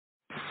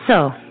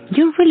So,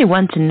 you really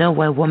want to know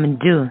why women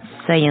do,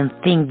 say and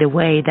think the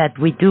way that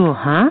we do,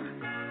 huh?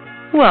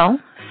 Well,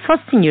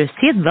 fasten your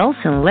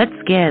seatbelts and let's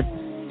get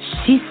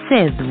She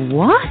Said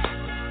What?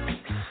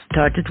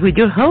 Started with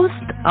your host,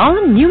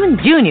 Alan Newman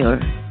Jr.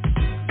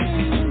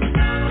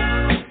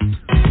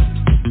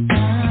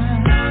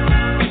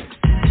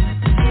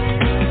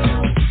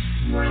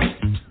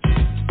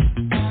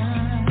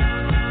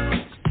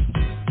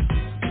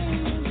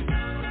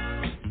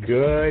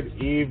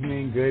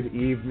 Good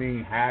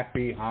evening,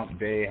 happy hump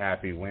day,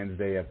 happy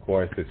Wednesday. Of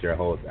course, it's your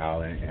host,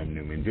 Alan M.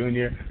 Newman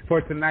Jr.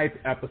 for tonight's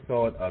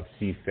episode of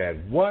She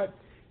Said What.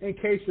 In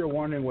case you're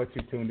wondering what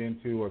you tuned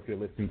into or if you're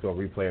listening to a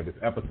replay of this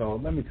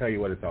episode, let me tell you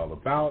what it's all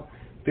about.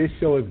 This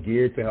show is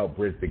geared to help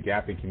bridge the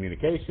gap in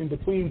communication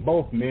between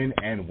both men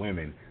and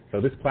women.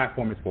 So this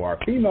platform is for our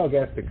female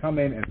guests to come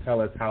in and tell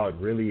us how it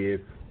really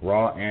is,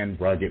 raw and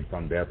rugged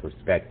from their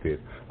perspective.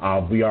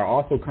 We are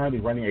also currently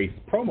running a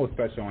promo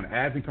special on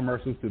ads and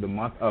commercials through the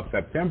month of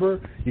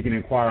September. You can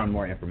inquire on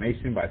more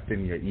information by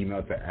sending your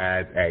email to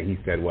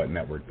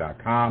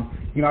ads@hesaidwhatnetwork.com.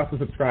 You can also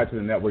subscribe to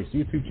the network's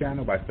YouTube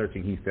channel by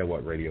searching He Said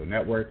What Radio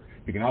Network.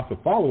 You can also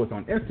follow us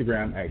on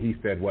Instagram at He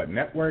Said What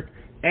Network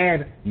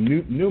and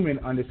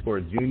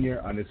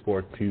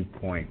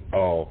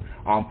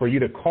Newman_Jr_2.0. For you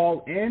to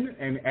call in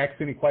and ask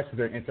any questions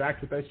or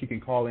interact with us, you can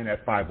call in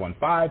at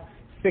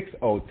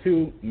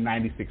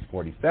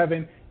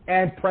 515-602-9647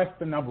 and press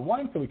the number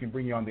 1 so we can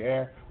bring you on the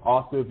air.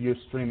 Also, if you're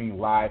streaming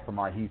live from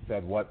our He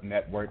Said What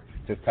network,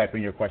 just type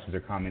in your questions or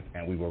comments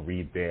and we will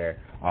read there.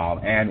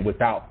 And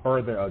without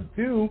further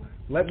ado,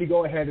 let me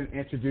go ahead and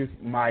introduce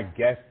my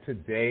guest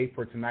today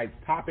for tonight's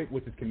topic,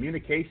 which is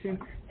communication,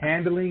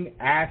 handling,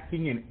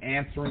 asking, and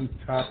answering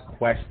tough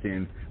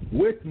questions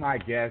with my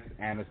guest,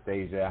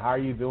 Anastasia. How are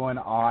you doing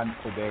on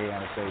today,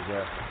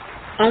 Anastasia?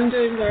 I'm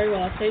doing very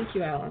well. Thank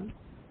you, Alan.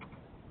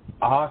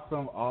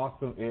 Awesome.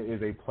 It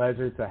is a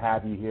pleasure to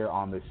have you here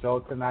on the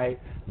show tonight.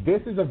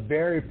 This is a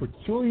very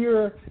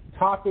peculiar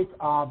topic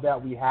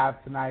that we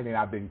have tonight, and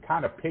I've been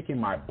kind of picking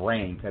my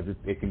brain because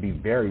it can be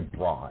very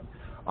broad.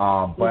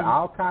 But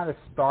I'll kind of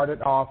start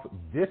it off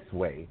this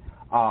way.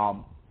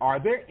 Are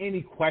there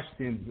any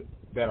questions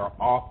that are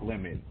off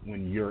limit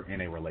when you're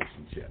in a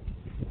relationship?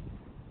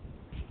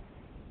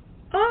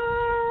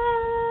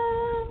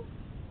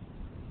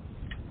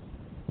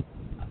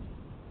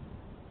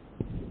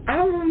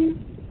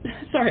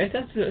 Sorry,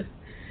 that's a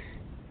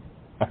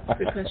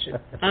good question.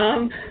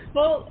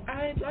 Well,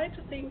 I'd like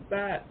to think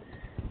that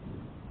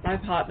my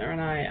partner and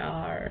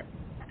I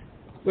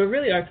we're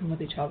really open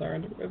with each other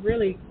and we're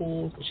really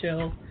cool,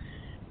 chill.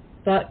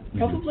 But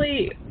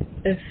probably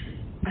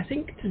I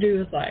think to do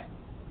with like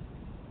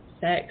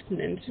sex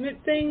and intimate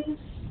things,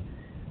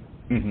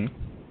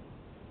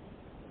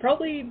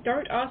 probably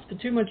don't ask for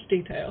too much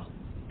detail,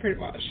 pretty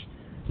much.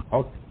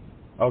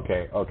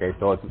 Okay.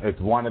 So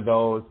it's one of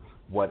those,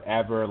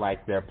 whatever,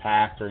 like their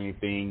past or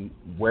anything,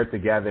 we're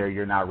together,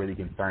 you're not really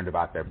concerned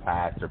about their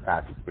past or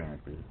past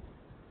experiences.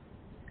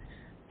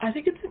 I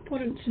think it's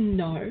important to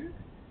know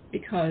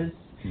because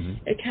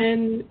it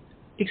can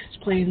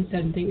explain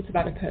certain things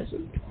about a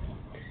person,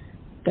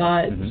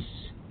 but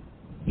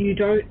you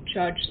don't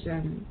judge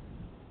them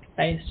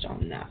based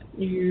on that.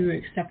 You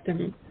accept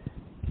them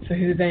for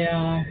who they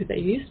are, who they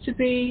used to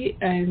be,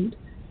 and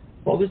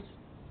what was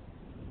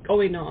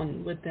going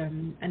on with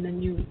them, and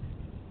then you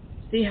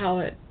see how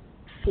it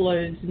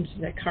flows into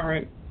their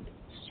current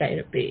state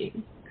of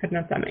being. I don't know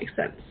if that makes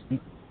sense.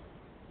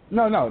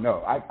 No.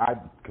 I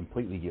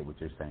completely get what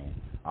you're saying,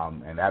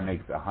 and that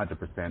makes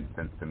 100%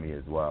 sense to me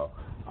as well.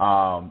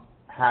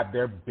 Have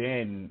there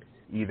been,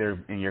 either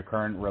in your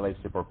current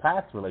relationship or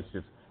past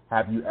relationships,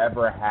 have you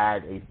ever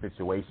had a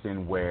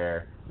situation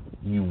where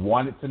you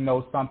wanted to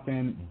know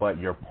something, but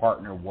your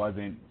partner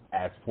wasn't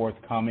as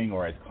forthcoming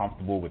or as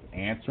comfortable with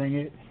answering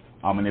it?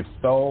 And if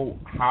so,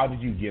 how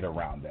did you get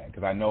around that?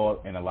 Because I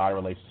know in a lot of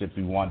relationships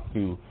we want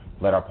to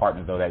let our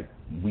partners know that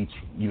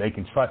they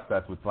can trust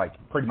us with like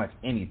pretty much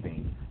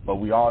anything. But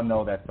we all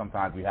know that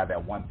sometimes we have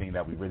that one thing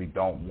that we really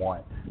don't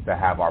want to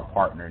have our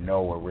partner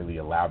know or really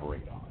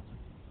elaborate on.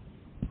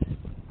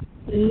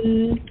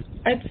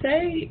 I'd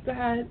say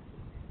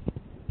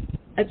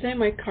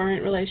my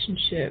current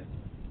relationship,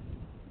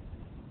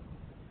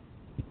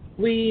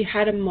 we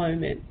had a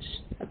moment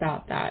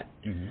about that,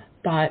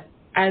 but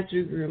as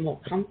we grew more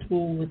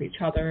comfortable with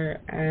each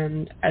other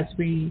and as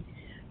we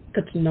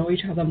got to know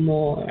each other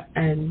more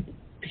and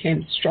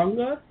became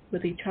stronger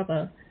with each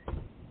other,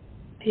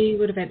 he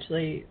would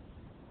eventually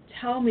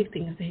tell me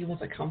things that he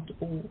wasn't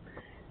comfortable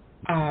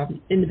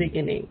in the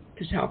beginning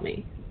to tell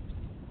me.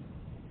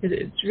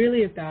 It's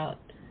really about,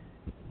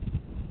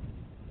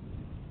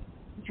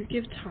 you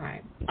give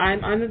time.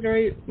 I'm a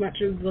very much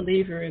a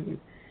believer in,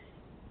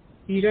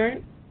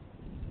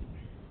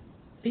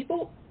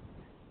 people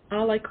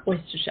are like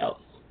oyster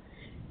shells.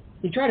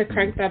 You try to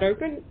crank that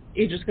open,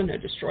 you're just going to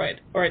destroy it,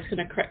 or it's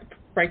going to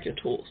break your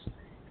tools.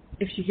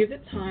 If you give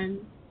it time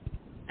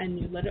and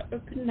you let it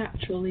open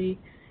naturally,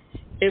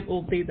 it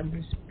will be the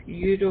most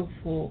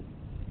beautiful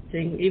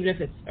thing, even if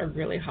it's a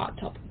really hard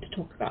topic to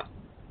talk about.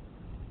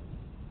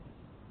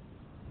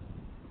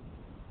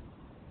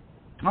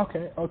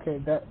 Okay,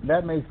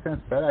 that makes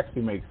sense. That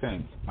actually makes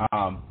sense.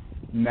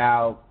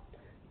 Now,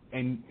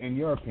 in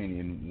your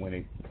opinion, when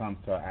it comes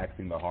to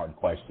asking the hard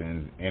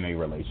questions in a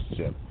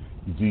relationship,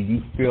 do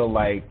you feel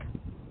like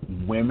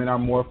women are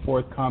more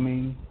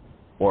forthcoming,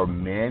 or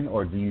men,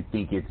 or do you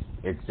think it's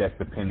just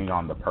depending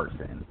on the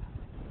person?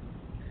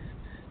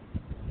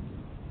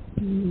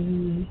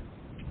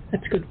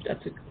 That's good.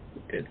 That's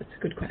a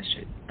good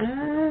question.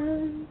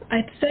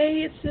 I'd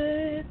say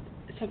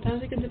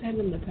sometimes it can depend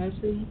on the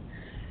person.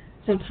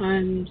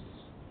 Sometimes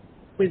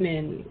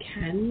women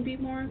can be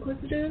more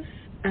inquisitive,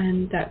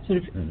 and that sort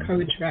of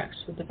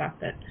co-interacts with the fact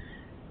that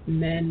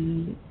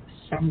men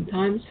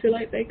sometimes feel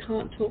like they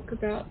can't talk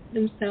about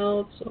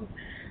themselves or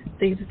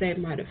things that they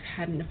might have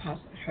had in the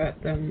past that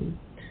hurt them.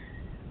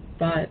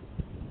 But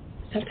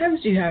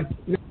sometimes you have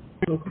men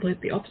who are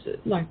completely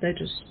opposite. Like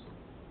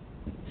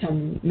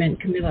some men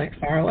can be like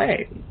far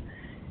away,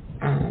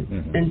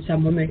 and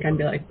some women can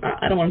be like,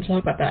 I don't want to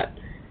talk about that.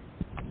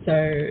 So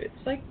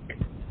it's like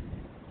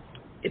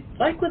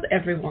with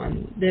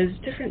everyone, there's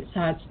different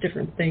sides,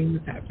 different things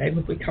that they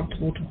would be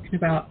comfortable talking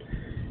about,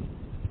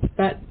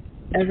 but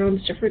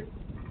everyone's different.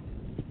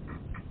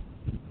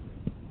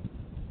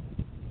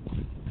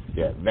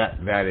 Yeah,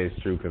 that is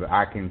true, because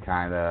I can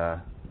kind of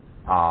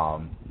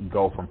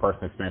go from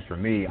personal experience. For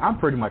me, I'm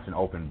pretty much an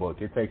open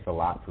book. It takes a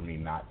lot for me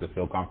not to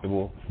feel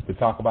comfortable to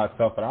talk about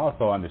stuff, but I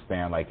also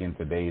understand, like, in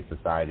today's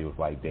society with,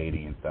 like,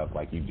 dating and stuff,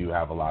 like, you do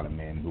have a lot of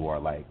men who are,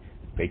 like,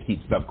 they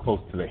keep stuff close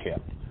to the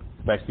hip,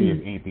 especially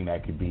if anything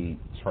that could be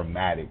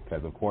traumatic,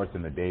 because, of course,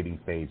 in the dating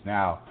stage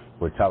now,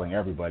 we're telling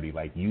everybody,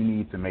 like, you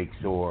need to make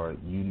sure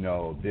you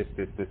know this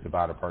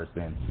about a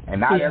person, and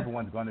not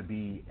everyone's going to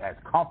be as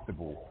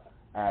comfortable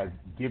as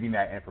giving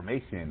that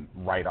information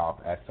right off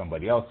as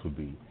somebody else would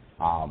be.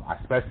 I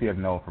especially have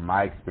known from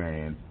my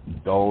experience,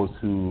 those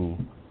who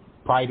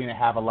probably didn't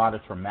have a lot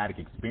of traumatic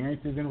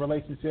experiences in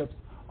relationships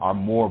are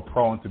more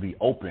prone to be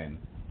open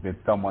than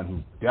someone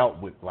who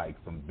dealt with, like,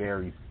 some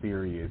very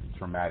serious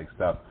traumatic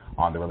stuff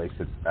on the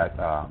relationship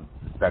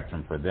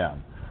spectrum for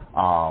them.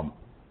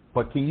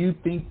 But can you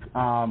think,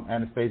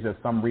 Anastasia, of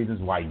some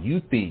reasons why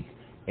you think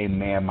a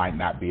man might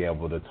not be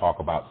able to talk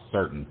about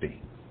certain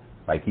things?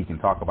 Like, he can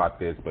talk about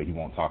this, but he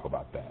won't talk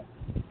about that.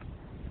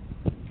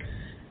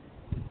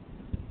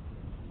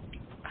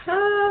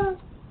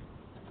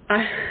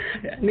 I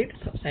need to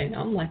stop saying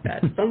I'm like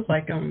that. It sounds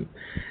like I'm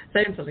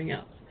saying something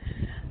else.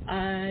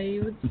 I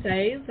would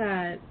say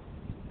that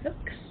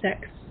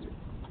sex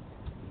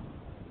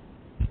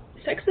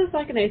is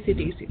like an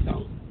AC/DC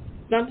song.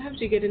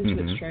 Sometimes you get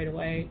into it straight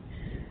away.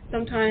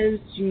 Sometimes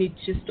you need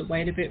just to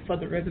wait a bit for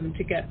the rhythm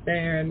to get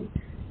there, and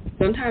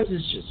sometimes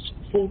it's just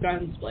full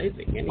guns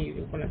blazing, and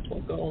you want to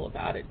talk all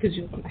about it because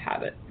you want to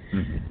have it.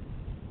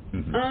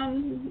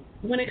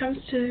 When it comes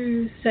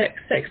to sex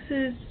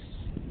is,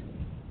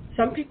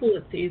 some people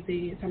it's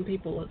easy, some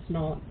people it's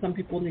not. Some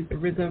people need the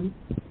rhythm,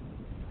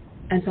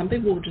 and some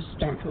people just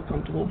don't feel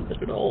comfortable with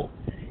it at all.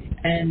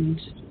 And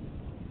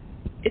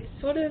it's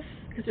sort of,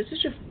 because it's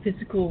such a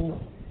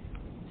physical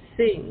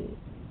thing,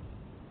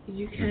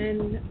 you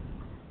can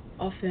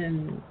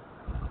often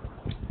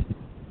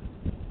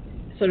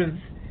sort of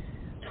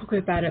talk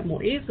about it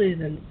more easily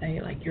than,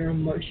 say, like your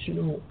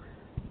emotional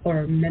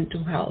or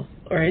mental health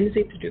or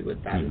anything to do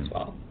with that as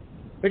well.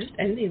 Or just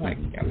anything, like,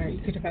 I mean,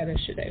 you could have had a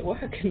shit day at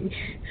work, and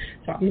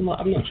so I'm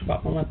not sure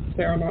about whether that's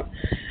fair or not.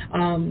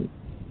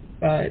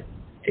 But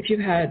if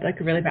you've had,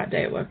 like, a really bad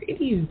day at work, if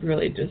you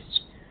really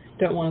just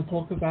don't want to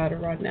talk about it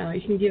right now,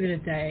 you can give it a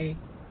day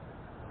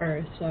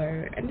or so,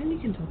 and then you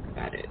can talk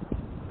about it.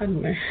 I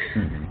don't know.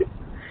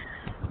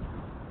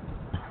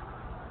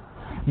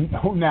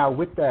 Now,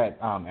 with that,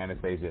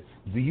 Anastasia,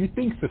 do you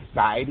think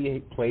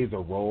society plays a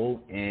role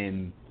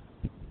in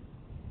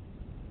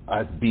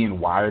us being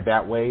wired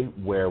that way,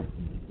 where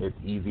it's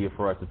easier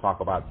for us to talk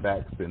about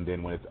sex, and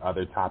then when it's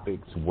other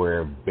topics,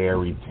 we're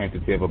very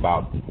tentative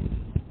about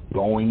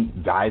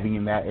diving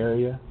in that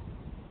area?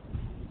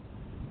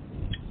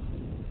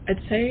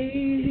 I'd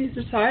say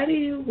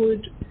society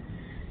would...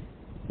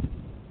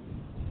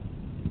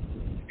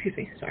 Excuse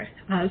me, sorry.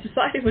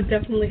 Society would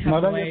definitely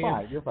have a way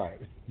you're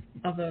fine.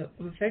 Of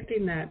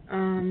affecting that,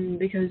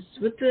 because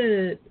with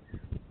the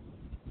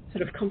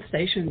sort of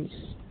conversations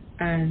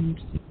and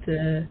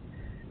the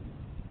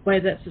way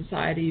that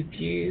society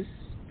views,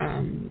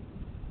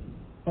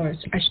 or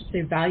I should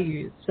say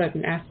values,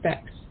 certain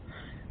aspects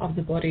of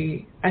the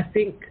body, I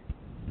think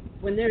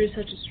when there is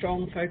such a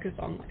strong focus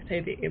on, like,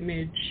 say, the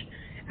image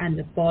and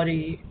the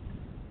body,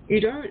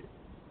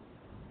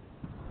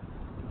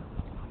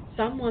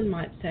 someone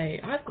might say,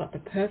 I've got the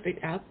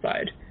perfect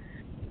outside,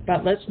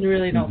 but let's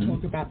really not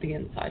talk about the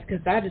inside,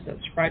 because that is as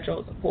fragile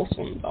as a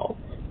porcelain doll,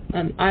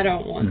 and I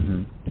don't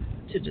want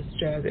to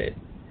disturb it,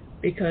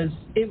 because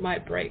it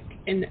might break,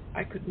 and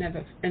I could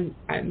never, and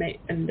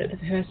the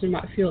person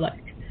might feel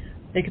like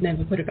they could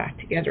never put it back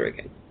together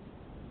again.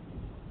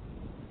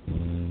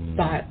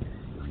 But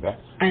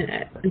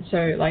and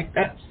so, like,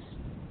 that's,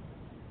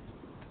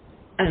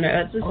 I don't know,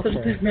 that's just sort of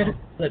the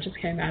metaphor that just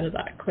came out of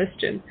that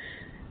question,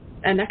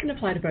 and that can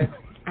apply to both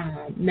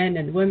men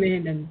and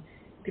women and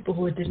people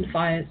who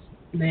identify as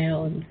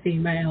male and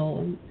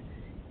female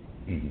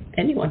and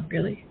anyone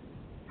really.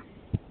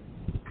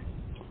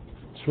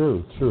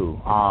 True.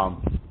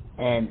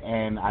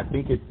 And I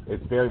think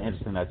it's very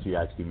interesting that you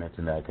actually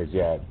mentioned that, because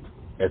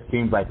it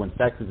seems like when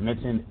sex is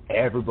mentioned,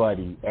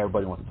 everybody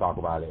wants to talk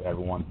about it.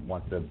 Everyone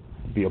wants to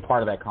be a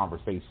part of that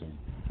conversation.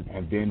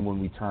 And then when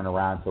we turn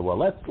around to, well,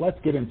 let's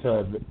get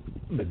into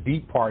the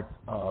deep parts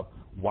of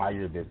why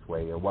you're this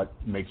way or what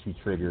makes you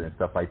trigger and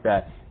stuff like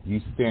that, you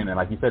spin. And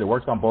like you said, it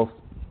works on both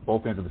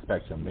ends of the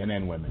spectrum, men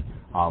and women.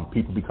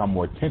 People become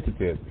more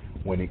tentative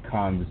when it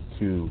comes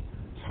to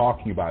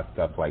talking about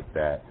stuff like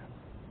that.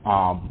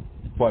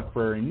 But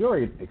for in your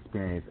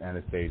experience,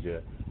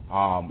 Anastasia,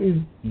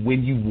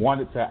 when you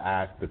wanted to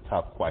ask the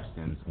tough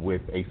questions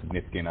with a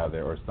significant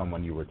other or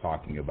someone you were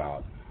talking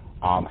about,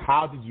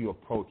 how did you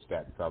approach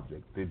that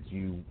subject? Did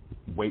you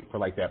wait for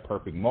like that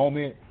perfect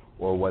moment,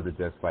 or was it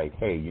just like,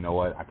 hey, you know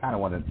what, I kind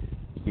of want to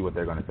see what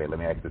they're going to say. Let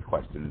me ask this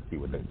question and see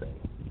what they say.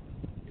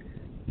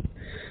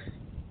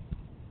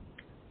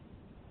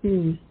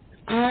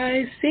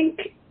 I think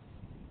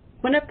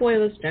when it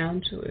boils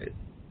down to it,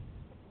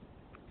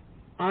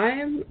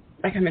 I'm,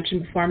 like I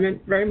mentioned before, I'm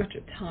very much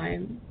a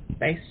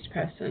time-based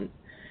person.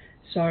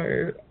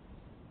 So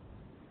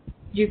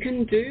you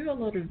can do a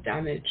lot of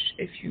damage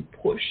if you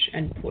push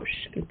and push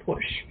and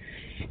push.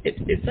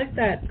 It's like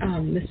that,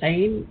 the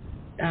saying,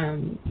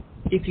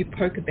 if you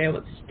poke a bear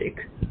with a stick.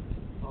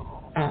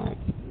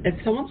 If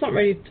someone's not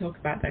ready to talk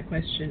about that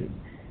question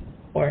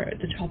or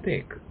the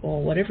topic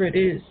or whatever it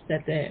is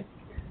that they're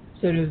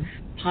sort of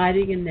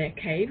hiding in their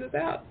cave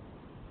about,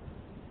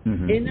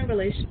 in a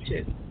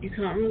relationship, you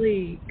can't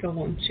really go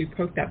on to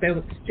poke that bear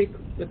with a stick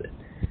with it,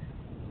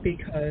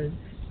 because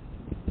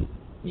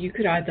you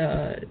could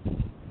either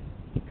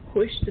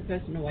push the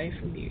person away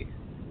from you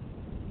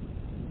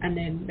and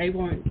then they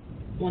won't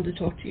want to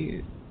talk to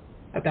you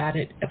about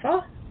it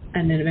ever,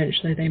 and then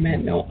eventually they may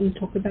not want to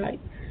talk about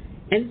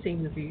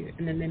anything with you,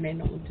 and then they may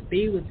not want to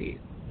be with you.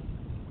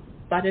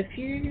 But if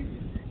you,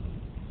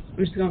 I'm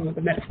just going with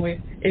the metaphor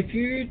here, if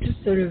you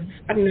just sort of,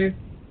 I don't know,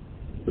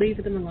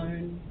 leave them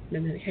alone,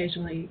 and then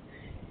occasionally,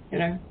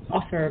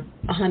 offer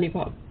a honey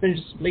pot, then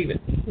just leave it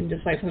and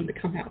just wait for them to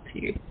come out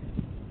to you,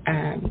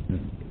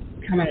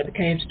 come out of the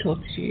cave to talk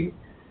to you.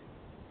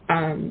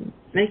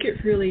 Make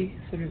it really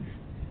sort of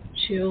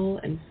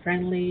chill and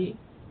friendly.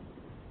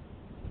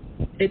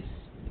 It's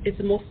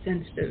a more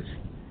sensitive,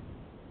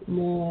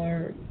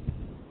 more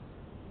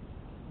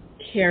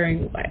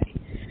caring way,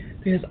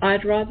 because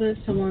I'd rather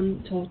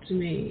someone talk to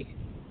me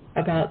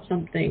about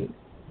something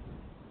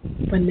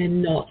when they're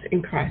not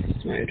in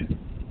crisis mode,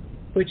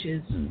 which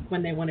is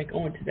when they want to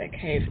go into their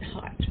cave and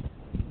hide.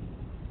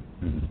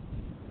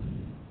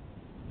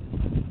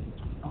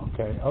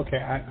 Okay.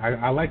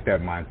 I like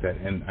that mindset.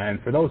 And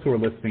for those who are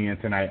listening in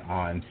tonight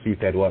on She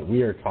Said What,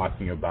 we are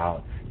talking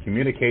about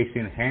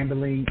communication,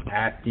 handling,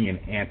 asking, and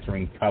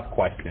answering tough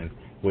questions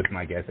with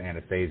my guest,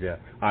 Anastasia.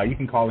 You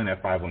can call in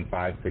at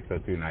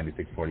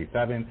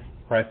 515-602-9647.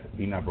 Press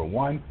the number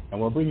 1, and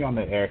we'll bring you on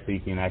the air so you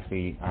can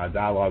actually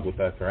dialogue with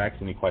us or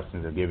ask any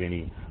questions or give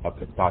any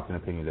thoughts and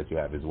opinions that you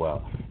have as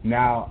well.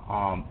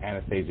 Now,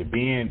 Anastasia,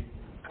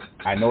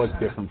 I know it's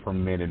different for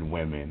men and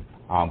women,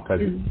 because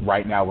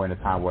right now we're in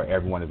a time where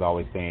everyone is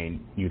always saying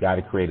you got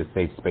to create a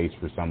safe space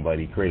for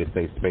somebody, create a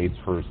safe space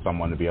for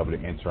someone to be able to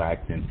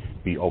interact and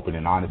be open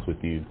and honest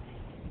with you.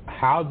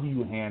 How do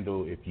you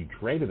handle if you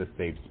created a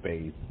safe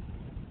space,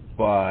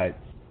 but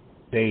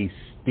they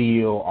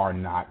still are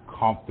not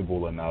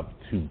comfortable enough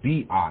to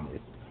be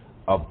honest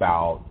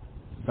about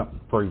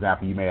for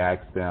example, you may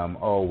ask them,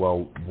 oh,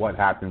 well, what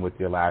happened with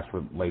your last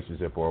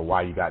relationship, or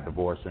why you got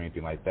divorced or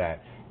anything like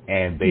that,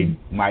 and they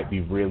might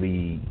be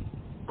really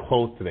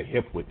close to the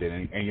hip with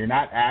it, and you're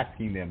not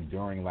asking them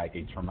during like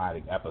a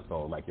traumatic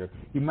episode. Like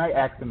you might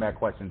ask them that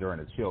question during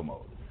a chill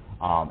mode,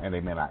 and they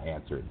may not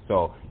answer it.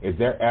 So is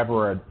there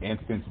ever an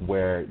instance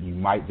where you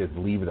might just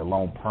leave it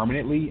alone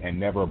permanently and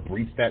never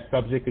breach that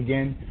subject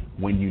again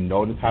when you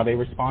notice how they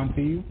respond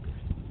to you?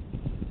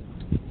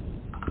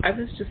 I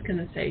was just going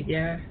to say,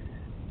 yeah.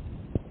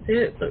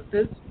 Look,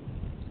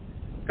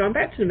 going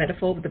back to the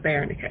metaphor with the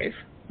bear in the cave,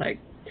 like,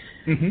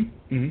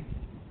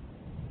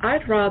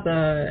 I'd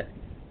rather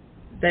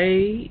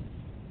they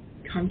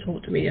come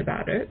talk to me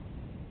about it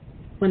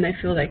when they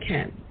feel they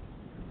can.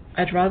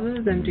 I'd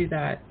rather them do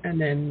that,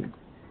 and then,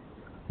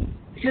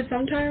 because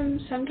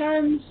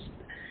sometimes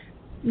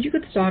you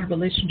could start a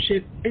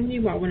relationship and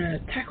you might want to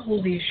tackle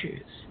all the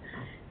issues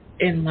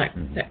in like,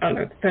 I don't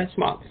know, the first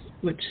month,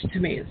 which to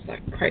me is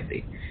like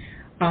crazy.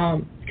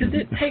 Because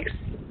it takes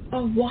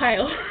a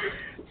while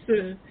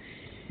to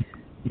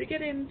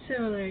get into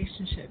a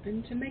relationship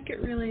and to make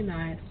it really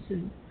nice.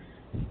 And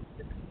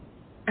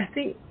I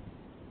think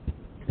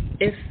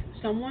if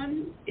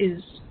someone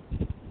is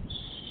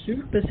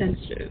super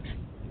sensitive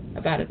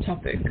about a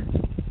topic,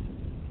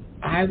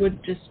 I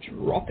would just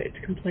drop it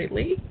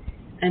completely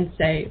and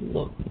say,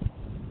 look,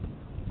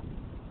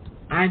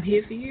 I'm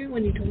here for you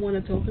when you don't want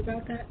to talk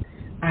about that.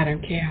 I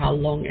don't care how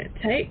long it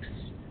takes.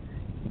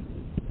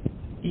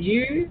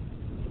 you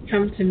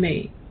come to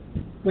me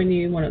when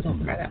you want to talk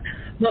about that.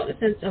 Not in the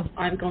sense of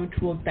I'm going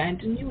to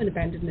abandon you and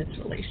abandon this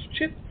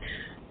relationship,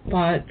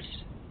 but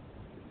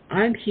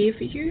I'm here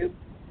for you.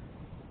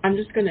 I'm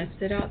just going to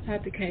sit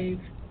outside the cave,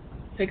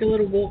 take a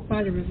little walk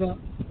by the river,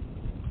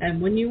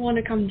 and when you want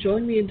to come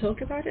join me and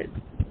talk about it,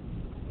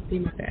 be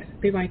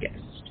my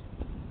guest.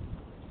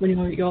 When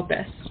you're your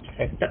best.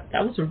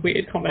 That was a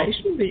weird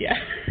combination, but yeah.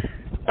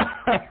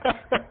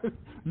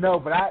 No,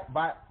 but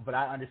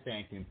I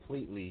understand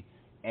completely.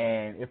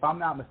 And if I'm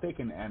not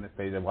mistaken,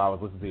 Anastasia, while I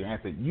was listening to your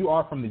answer, you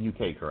are from the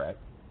UK, correct?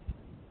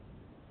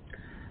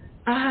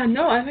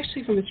 No, I'm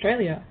actually from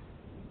Australia.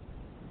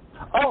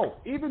 Oh,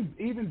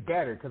 even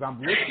better, because I'm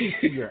listening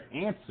to your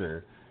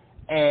answer,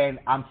 and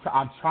I'm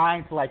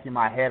trying to, like, in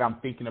my head, I'm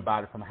thinking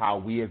about it from how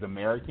we as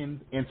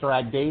Americans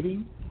interact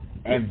dating,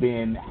 and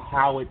then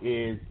how it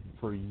is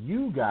for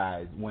you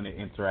guys when it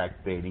interacts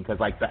dating. Because,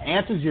 like, the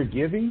answers you're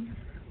giving,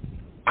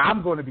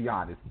 I'm going to be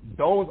honest,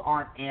 those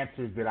aren't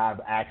answers that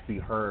I've actually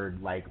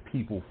heard, like,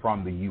 people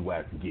from the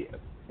U.S. give.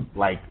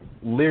 Like,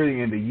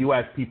 literally in the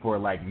U.S., people are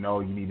like,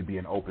 no, you need to be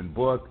an open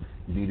book.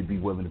 You need to be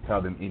willing to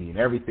tell them any and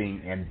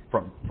everything. And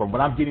from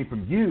what I'm getting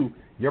from you,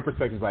 your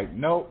perspective is like,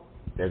 nope,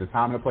 there's a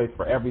time and a place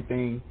for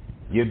everything.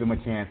 Give them a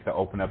chance to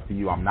open up to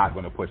you. I'm not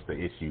going to push the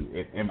issue.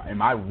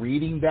 Am I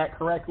reading that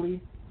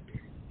correctly?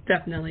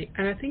 Definitely,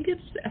 and I think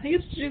it's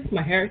to do with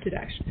my heritage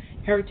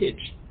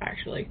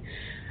actually,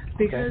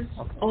 because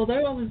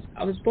although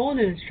I was born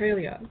in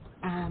Australia,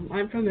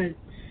 I'm from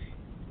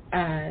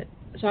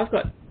so I've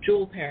got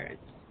dual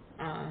parents.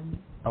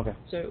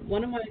 So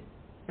one of my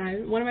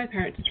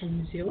parents is from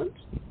New Zealand,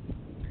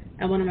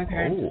 and one of my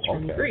parents is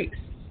from Greece.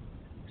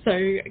 So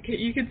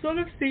you can sort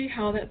of see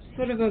how that's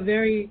sort of a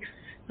very,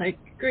 like,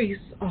 Greece.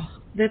 Oh,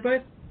 they're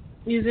both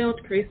New Zealand,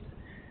 Greece.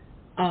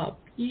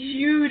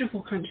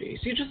 Beautiful countries.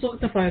 You just look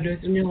at the photos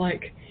and you're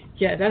like,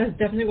 yeah, that is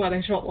definitely why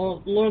they shot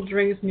Lord of the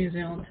Rings New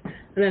Zealand, and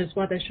that is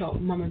why they shot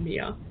Mamma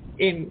Mia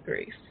in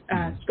Greece.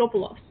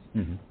 Skopolis,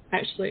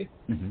 actually,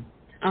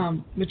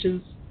 which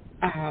is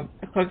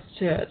close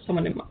to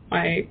someone in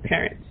my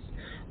parents'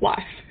 life,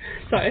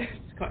 so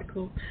it's quite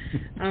cool.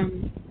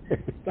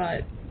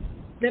 But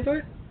they're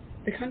both,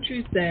 the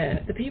countries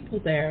there, the people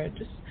there are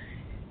just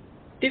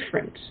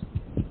different.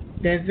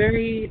 They're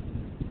very,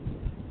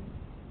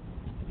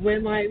 where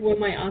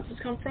my answers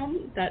come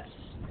from, that's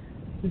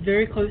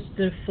very close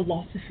to the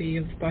philosophy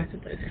of both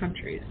of those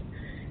countries.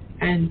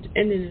 And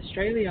in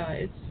Australia,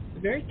 it's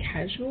very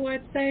casual,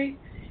 I'd say.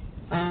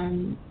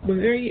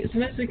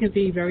 Sometimes we can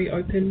be very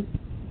open.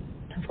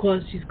 Of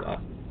course, you've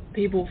got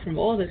people from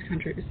all those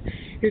countries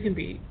who can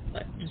be,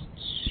 like, just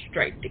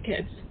straight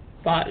dickheads.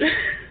 But,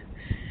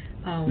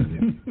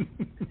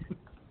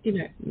 you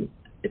know,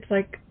 it's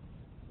like,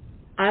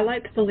 I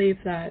like to believe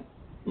that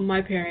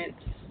my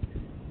parents,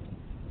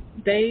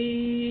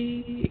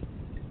 they,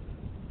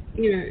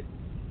 you know,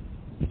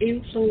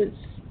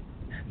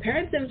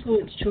 parents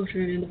influence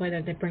children in the way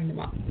that they bring them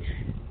up.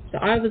 So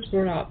I was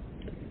brought up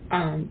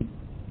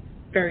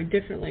very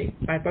differently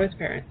by both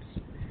parents.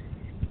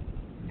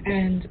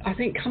 And I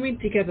think coming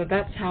together,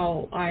 that's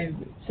how I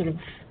sort of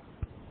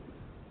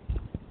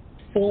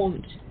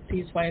formed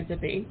these ways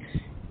of being.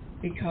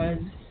 Because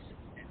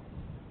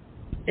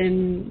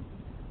in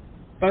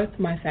both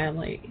my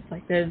families,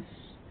 like, there's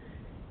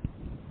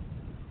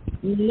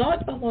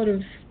not a lot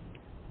of,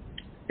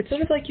 it's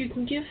sort of like you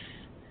can give,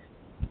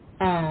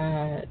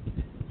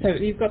 so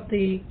you've got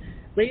the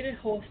lead a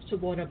horse to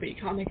water, but you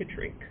can't make a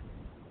drink.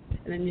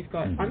 And then you've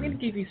got, I'm going to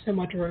give you so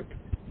much rope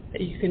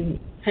that you can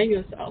hang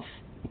yourself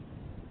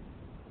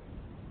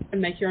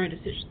and make your own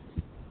decisions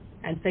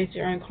and face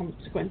your own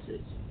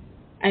consequences.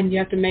 And you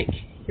have to make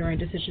your own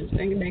decisions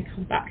and then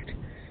come back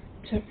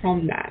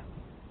from that.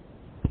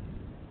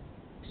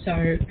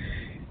 So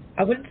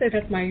I wouldn't say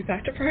that's my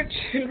exact approach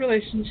in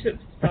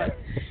relationships, but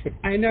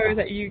I know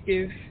that you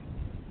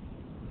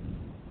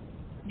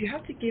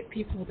have to give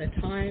people their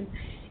time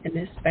and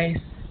their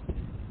space,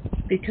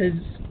 because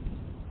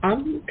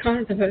I'm kind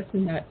of the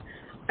person that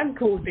I'm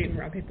cool with being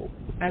around people.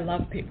 I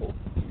love people.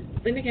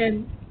 Then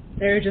again,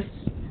 there are just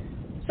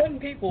certain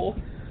people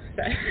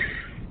that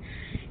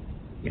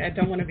I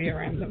don't want to be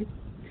around them.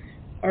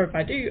 Or if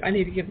I do, I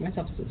need to give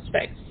myself some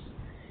space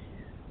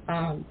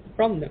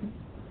from them.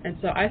 And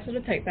so I sort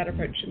of take that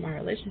approach in my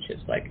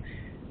relationships. Like,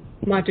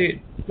 my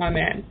dude, my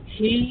man,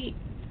 he's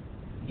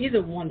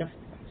a wonderful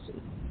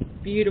person,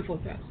 beautiful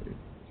person.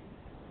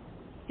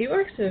 He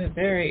works a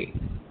very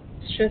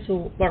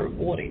stressful but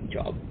rewarding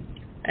job.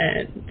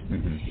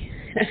 And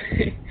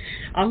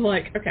I'm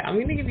like, okay, I'm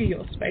going to give you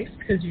your space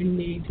because you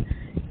need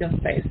your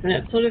space. And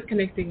it's sort of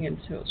connecting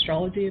into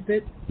astrology a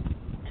bit,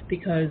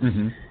 because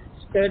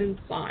certain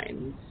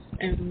signs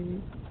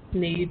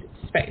need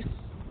space.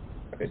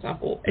 For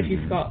example, if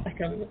you've got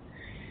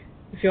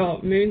if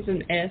your moon's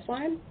an air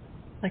sign,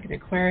 like an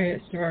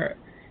Aquarius or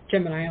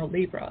Gemini or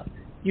Libra,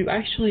 you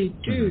actually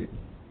do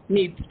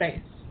need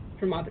space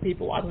from other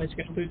people, otherwise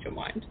you're going to lose your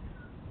mind.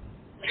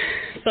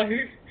 So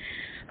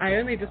I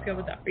only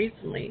discovered that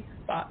recently,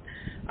 but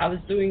I was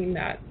doing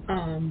that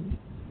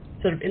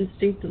sort of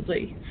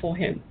instinctively for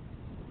him.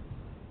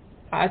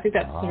 I think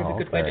that's sort of a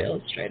good way to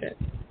illustrate it.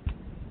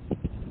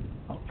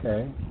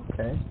 Okay.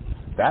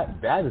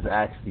 That is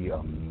actually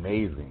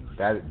amazing.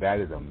 That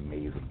is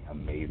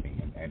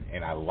amazing,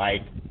 and I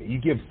like you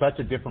give such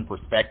a different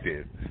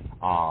perspective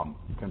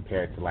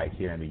compared to like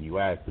here in the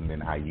U.S. and then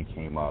how you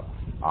came up.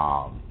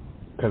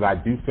 Because I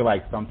do feel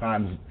like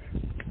sometimes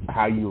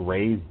how you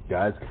raised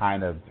does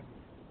kind of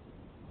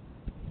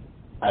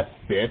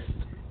assist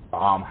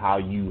how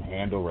you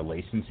handle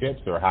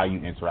relationships or how you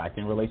interact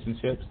in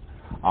relationships.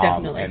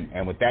 Definitely.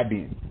 And with that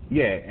being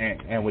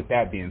with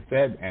that being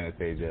said,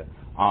 Anastasia,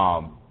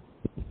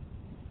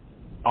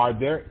 is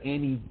there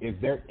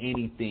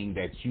anything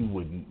that you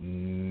would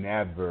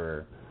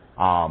never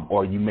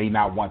or you may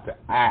not want to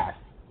ask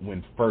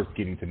when first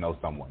getting to know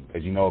someone?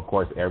 Because of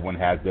course, everyone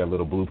has their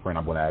little blueprint.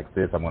 I'm going to ask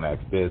this, I'm going to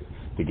ask this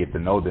to get to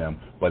know them.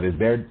 But is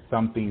there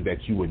something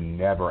that you would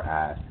never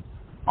ask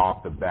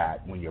off the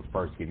bat when you're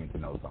first getting to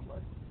know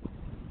somebody?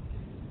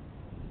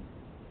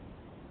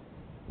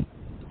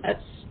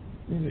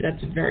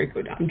 That's very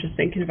good. I'm just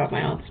thinking about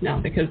my answer now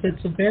because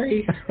it's a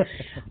very,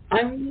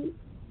 I'm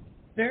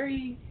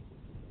very,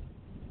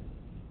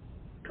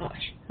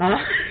 gosh, how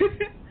do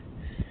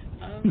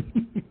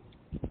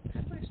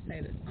I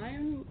say this?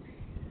 I'm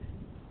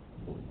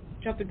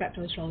jumping back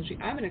to astrology.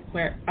 I'm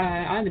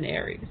an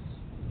Aries.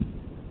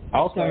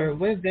 Okay. So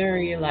we're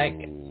very like,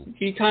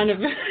 you kind of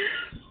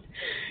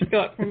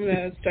got from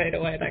there straight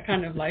away. That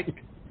kind of like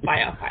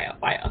fire.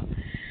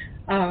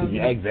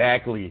 Yeah,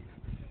 exactly.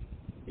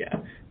 Yeah.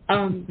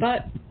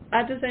 But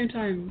at the same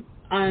time,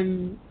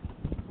 I'm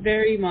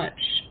very much,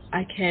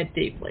 I care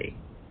deeply.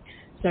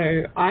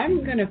 So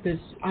I'm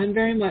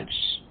very much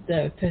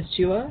the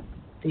pursuer,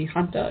 the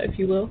hunter, if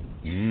you will.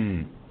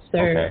 So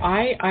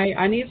okay.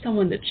 I need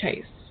someone to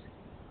chase.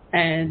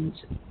 And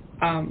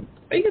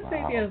you could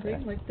say the other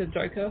thing, like the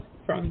Joker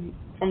from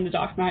The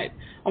Dark Knight.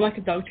 I'm like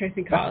a dog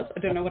chasing cars. I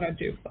don't know what I'd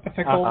do if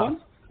I call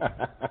one.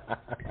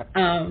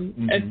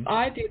 If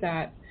I do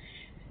that,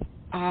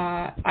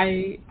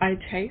 I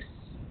chase.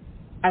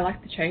 I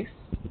like to chase.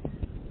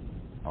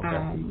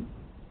 Okay.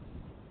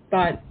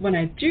 But when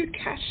I do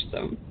catch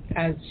them,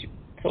 as you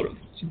sort of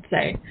should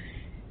say,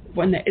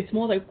 it's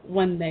more like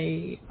when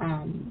they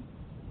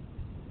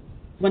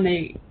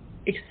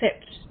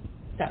accept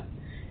that,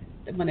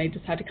 when they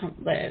decide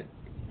to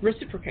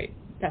reciprocate.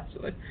 That's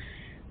the word.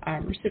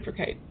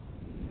 Reciprocate.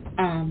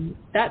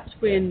 That's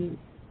when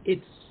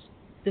the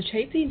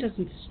chasing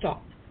doesn't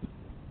stop,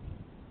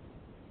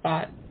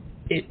 but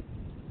it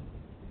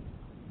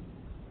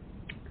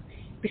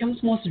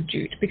becomes more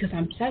subdued because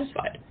I'm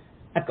satisfied.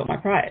 I've got my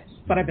prize,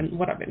 but I've been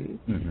wanting.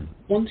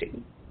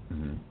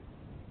 Mm-hmm.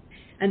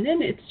 And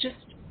then it's just,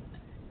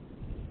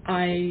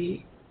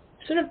 I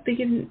sort of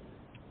begin,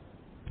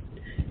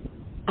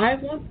 I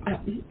want,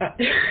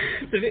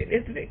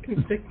 it's a bit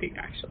conflicting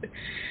actually.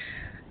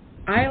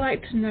 I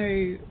like to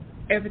know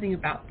everything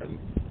about them,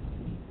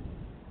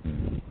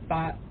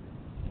 but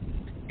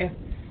if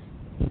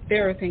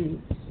there are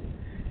things,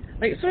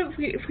 like sort of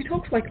if we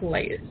talk like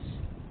layers,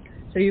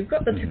 so you've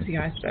got the tip of the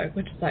iceberg,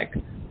 which is like,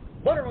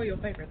 what are all your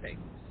favorite things?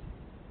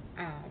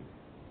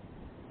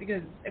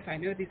 Because if I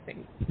know these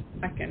things,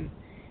 I can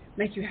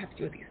make you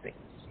happy with these things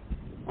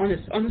on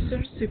a sort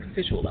of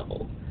superficial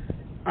level.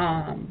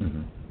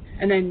 And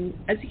then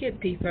as you get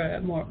deeper,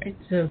 more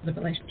into the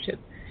relationship,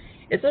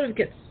 it sort of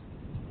gets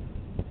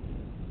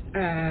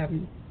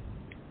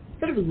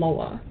sort of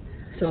lower.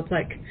 So it's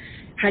like,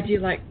 how do you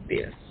like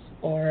this?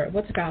 Or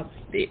what's about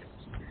this?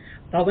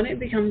 But when it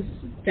becomes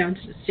down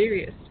to the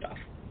serious stuff,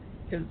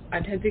 because I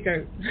tend to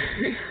go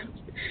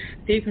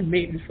deep and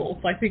meaningful.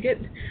 Like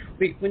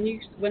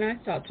when I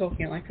start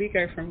talking, like we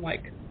go from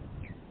like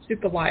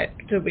super light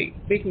to we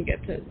can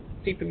get to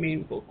deep and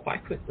meaningful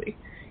quite quickly,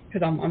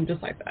 because I'm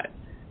just like that.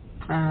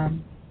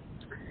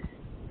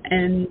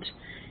 And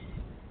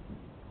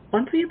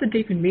once we get the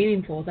deep and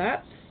meaningful,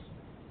 that's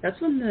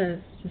when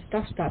the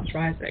stuff starts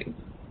rising.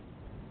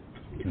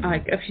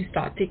 Like if you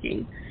start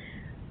digging,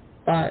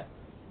 but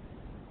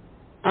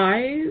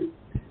I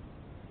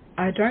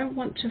don't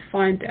want to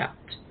find out.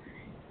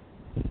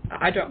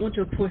 I don't want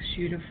to push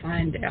you to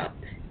find out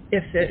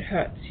if it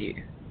hurts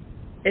you.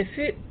 If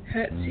it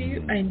hurts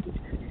you, and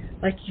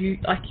like you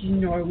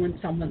know when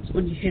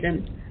you're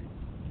hitting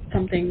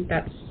something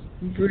that's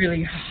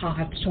really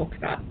hard to talk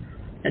about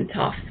and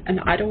tough, and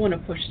I don't want to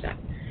push that,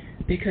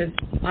 because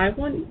I'd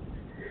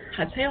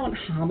say I want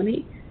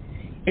harmony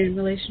in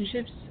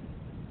relationships.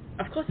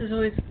 Of course,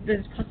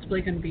 there's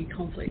possibly going to be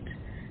conflict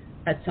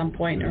at some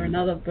point or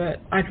another,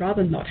 but I'd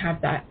rather not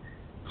have that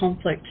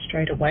conflict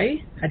straight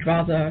away. I'd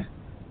rather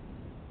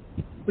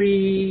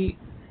we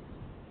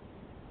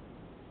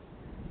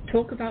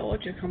talk about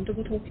what you're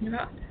comfortable talking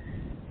about.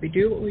 We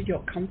do what you're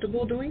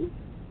comfortable doing,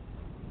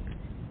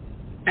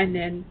 and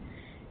then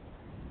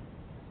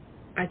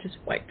I just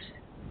wait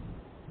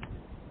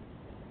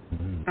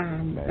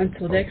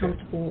until they're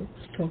comfortable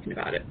talking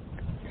about it.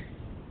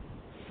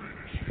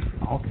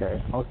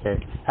 Okay.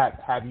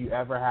 Have you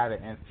ever had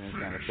an instance,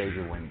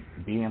 Anastasia, when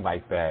being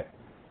like that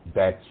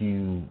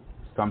you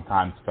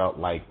sometimes felt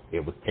like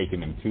it was taking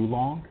them too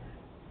long?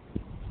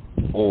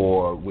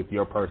 Or with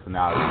your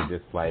personality,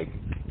 just like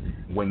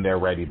when they're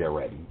ready,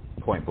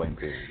 point blank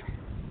period?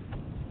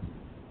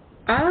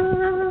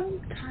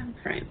 Time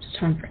frames.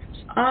 Trying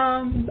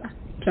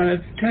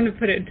to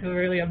put it into a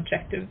really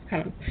objective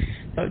kind of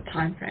sort of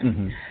time frame.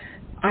 Mm-hmm.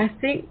 I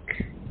think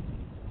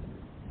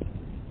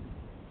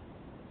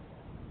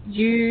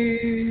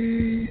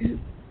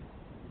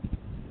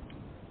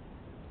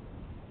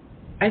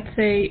I'd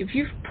say if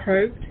you've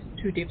probed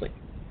too deeply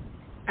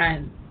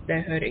and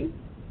they're hurting,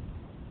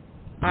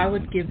 I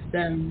would give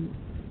them,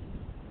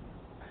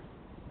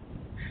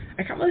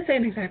 I can't really say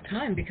an exact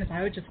time because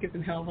I would just give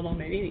them however long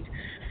they need.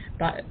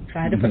 But if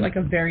I had to put like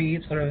a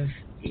very sort of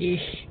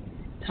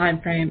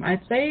time frame,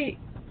 I'd say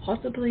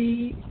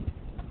possibly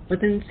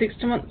within 6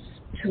 months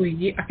to a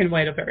year. I can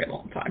wait a very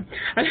long time.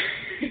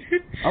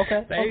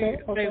 Okay.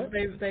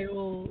 They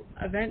will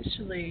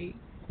eventually,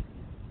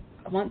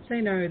 once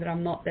they know that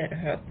I'm not there to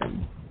hurt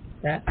them,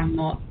 that I'm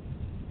not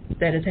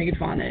there to take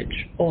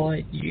advantage or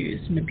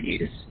use and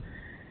abuse,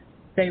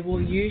 they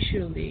will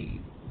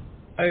usually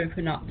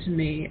open up to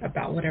me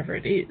about whatever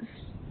it is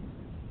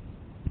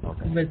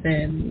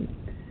within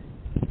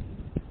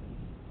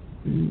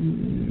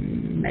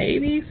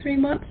maybe 3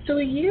 months to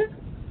a year.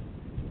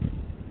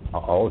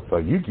 Oh, so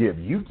you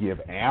give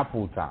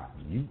ample time.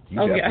 You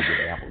definitely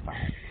give ample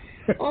time.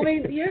 Well, I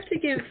mean, you have to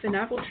give an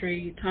apple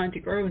tree time to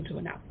grow into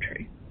an apple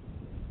tree.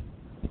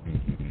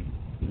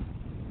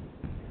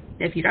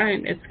 If you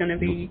don't, it's going to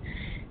be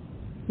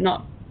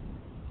not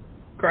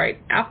great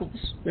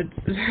apples. It's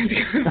going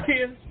to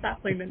be a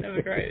sapling that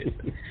never grows.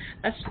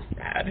 That's just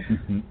sad.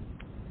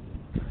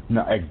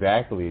 No,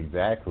 exactly.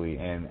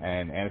 And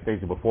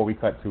Anastasia, before we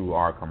cut to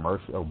our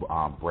commercial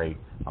break,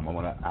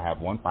 I have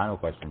one final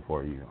question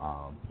for you.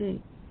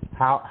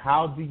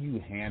 How do you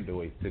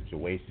handle a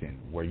situation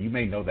where you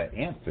may know the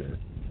answer,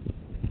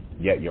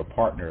 yet your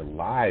partner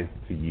lies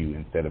to you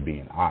instead of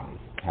being honest?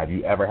 Have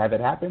you ever had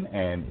that happen?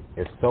 And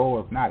if so,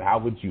 or if not, how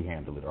would you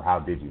handle it, or how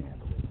did you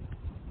handle it?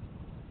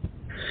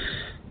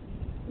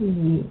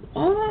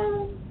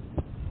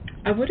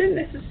 I wouldn't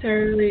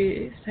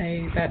necessarily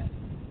say that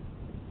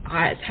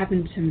it's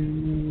happened to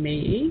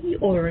me,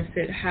 or if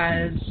it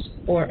has,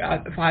 or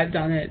if I've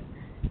done it.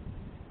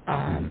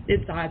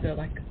 It's either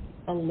like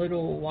a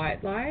little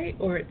white lie,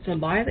 or it's a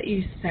lie that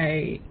you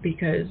say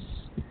because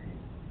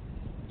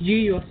you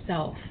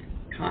yourself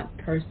can't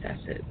process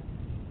it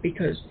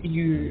because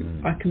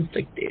you are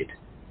conflicted.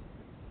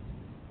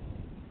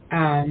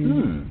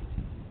 And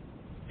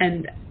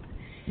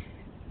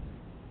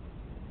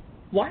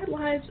white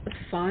lies are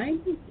fine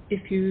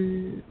if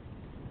you...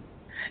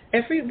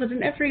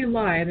 Within every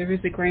lie, there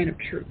is a grain of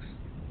truth,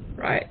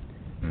 right?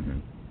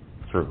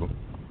 True.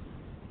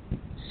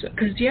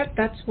 Because,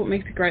 that's what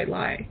makes a great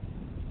lie.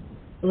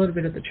 A little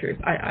bit of the truth.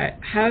 I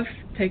have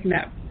taken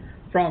that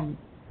from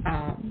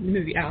the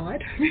movie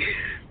Allied,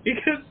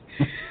 because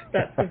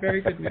that's a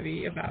very good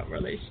movie about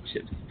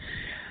relationships.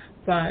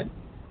 But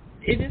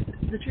it is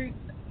the truth.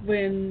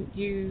 When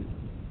you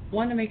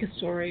want to make a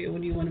story, or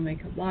when you want to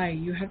make a lie,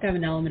 you have to have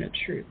an element of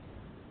truth,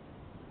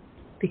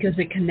 because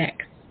it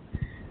connects.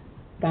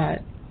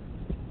 But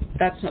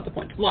that's not the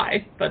point of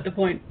lie, but the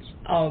point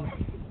of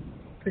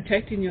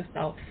protecting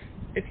yourself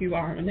if you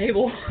are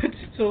unable to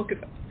talk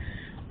about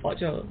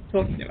what you're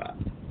talking about.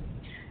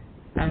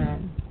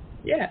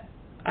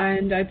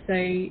 And I'd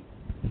say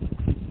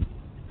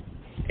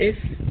if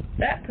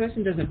that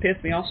person doesn't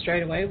piss me off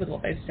straight away with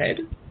what they've said,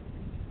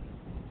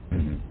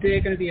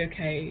 they're going to be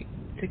okay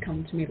to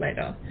come to me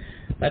later.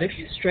 But if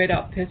you straight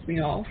up piss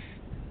me off,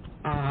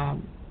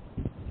 I'm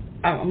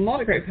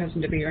not a great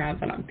person to be around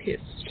when I'm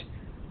pissed.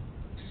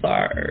 So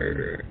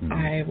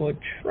I would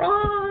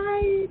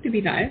try to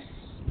be nice,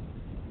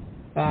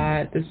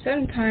 but there's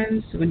certain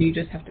times when you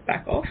just have to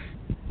back off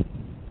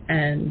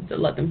and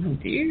let them come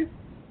to you,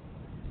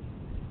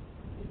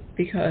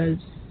 because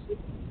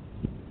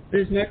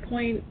there's no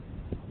point.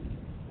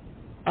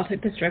 I'll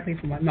take this directly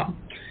from my mum.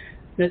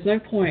 There's no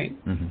point.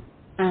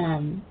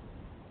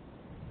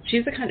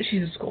 She's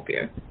a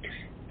Scorpio,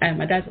 and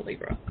my dad's a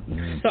Libra.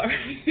 So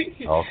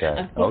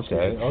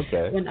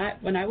Okay.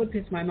 When I would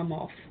piss my mum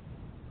off,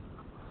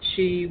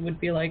 she would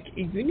be like,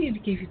 "You need to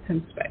give you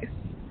some space."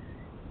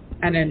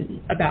 And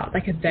then about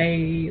like a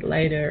day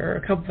later or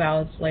a couple of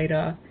hours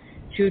later,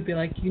 she would be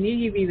like, "You need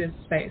to give me this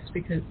space,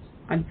 because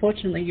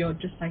unfortunately you're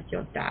just like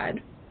your dad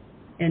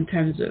in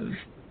terms of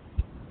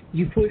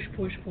you push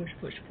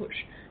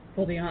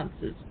for the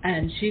answers,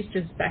 and she's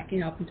just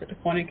backing up into the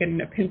corner, getting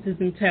the pincers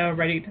and tail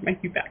ready to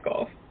make you back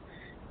off."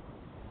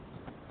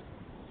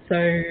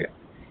 So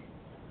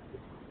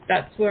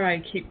that's where I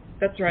get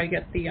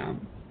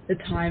the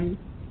time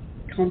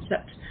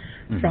concept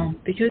from,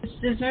 because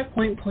there's no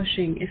point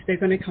pushing if they're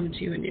going to come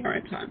to you in your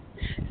own time,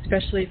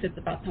 especially if it's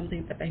about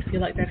something that they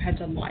feel like they've had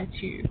to lie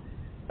to you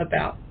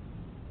about.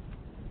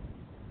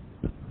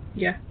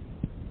 Yeah.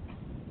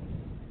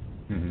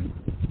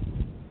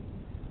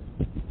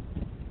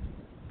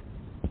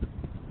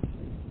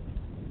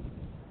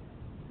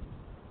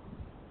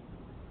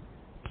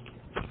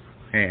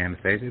 Hey,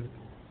 Anastasia.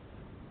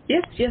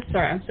 Yes.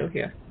 Sorry, I'm still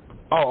here.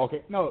 Oh,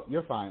 okay. No,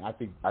 you're fine. I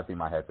think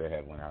my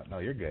headset went out. No,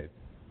 you're good.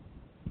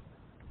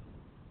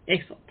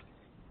 Excellent.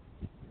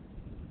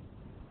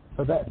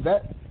 So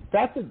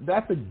that's a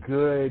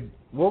good.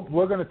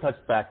 We're going to touch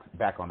back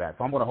on that.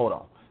 So I'm going to hold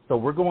on. So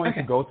we're going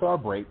to go to our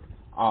break,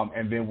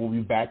 and then we'll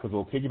be back because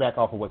we'll piggyback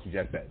off of what you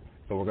just said.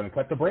 So we're going to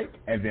cut the break,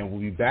 and then we'll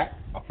be back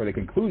for the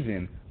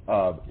conclusion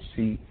of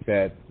She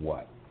Said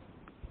What.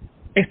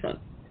 Excellent.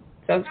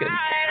 Sounds good.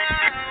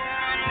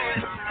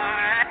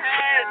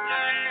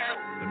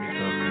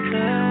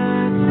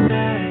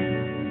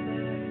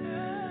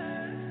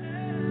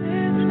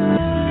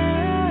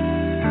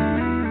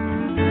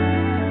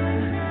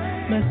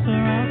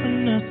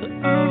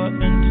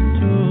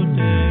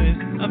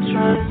 I'm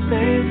trying to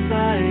stay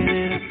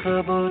excited, a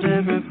couple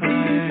different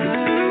ways.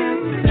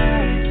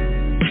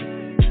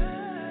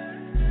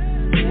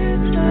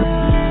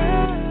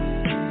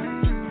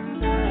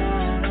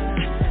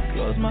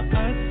 Close my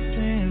eyes to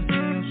see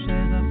blue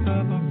shades of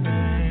purple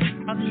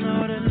rain. I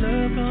know the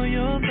look on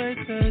your face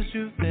 'cause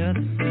you feel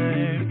the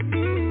same.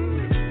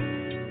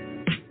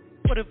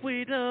 What if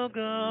we don't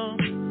go?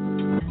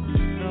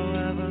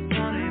 Forever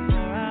 24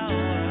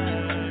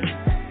 hours.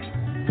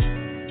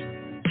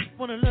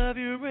 Wanna love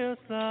you real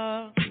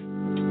soft.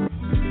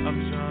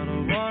 I'm trying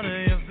to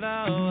water your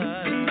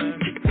flowers.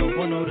 Don't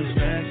want no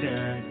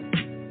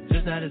distraction,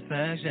 just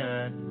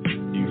satisfaction.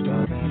 You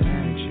start that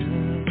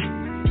action,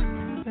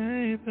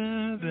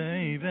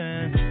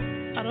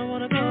 baby. I don't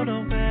wanna go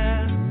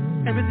nowhere.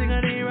 Everything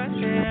I need right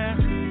here,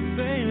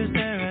 baby,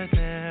 stay right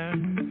there.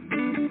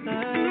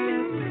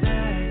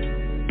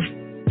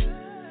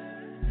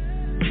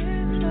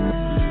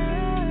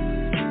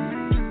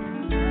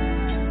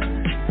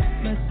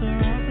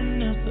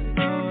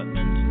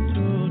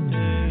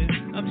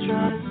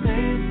 Trying to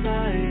stay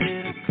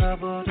excited, a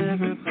couple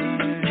different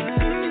ways.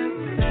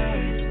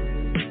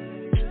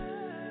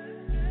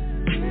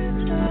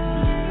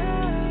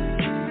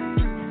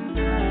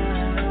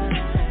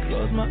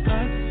 Close my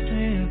eyes to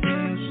see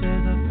blue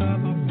shades of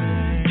purple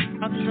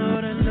rain. I'm sure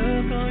the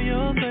look on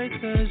your face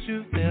 'cause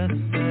you feel the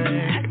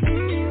same. I can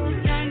feel your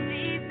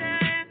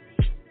desire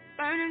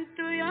burning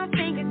through your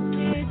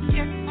fingertips.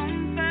 You're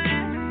on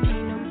fire.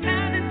 Ain't no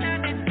cloud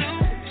inside that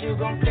zone, but you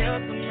gon' feel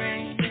some rain.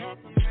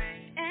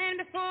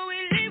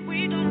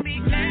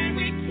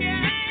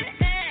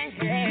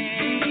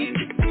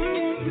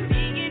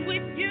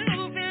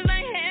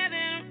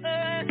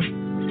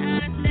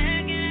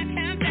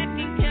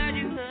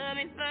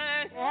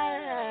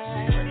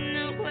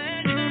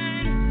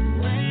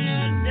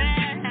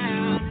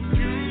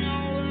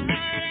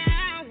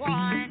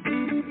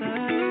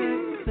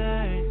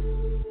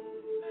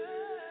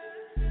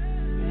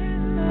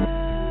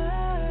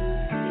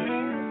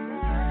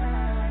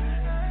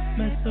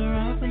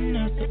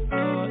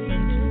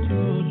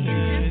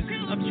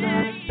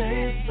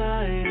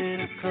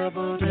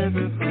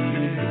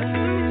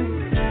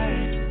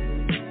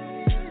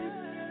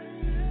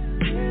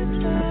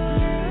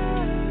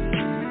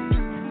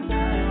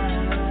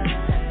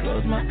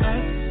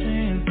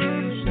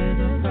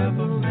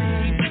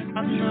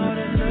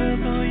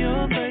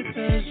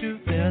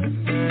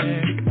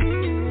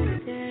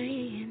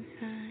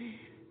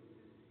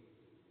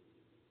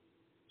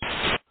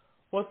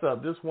 What's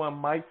up? This one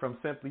Mike from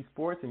Simply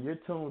Sports, and you're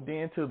tuned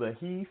in to the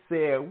He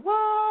Said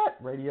What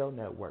Radio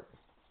Network.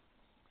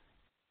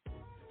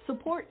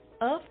 Support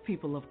of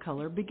people of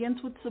color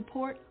begins with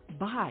support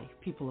by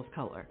people of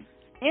color.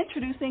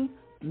 Introducing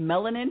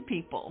Melanin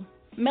People.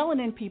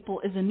 Melanin People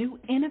is a new,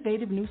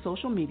 innovative new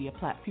social media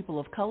platform for people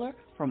of color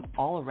from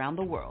all around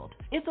the world.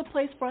 It's a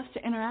place for us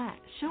to interact,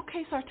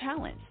 showcase our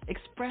talents,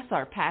 express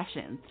our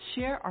passions,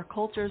 share our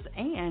cultures,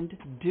 and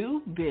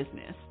do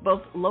business,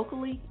 both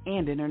locally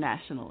and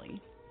internationally.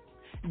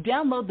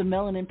 Download the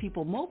Melanin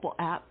People mobile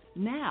app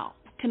now,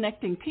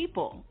 connecting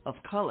people of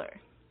color.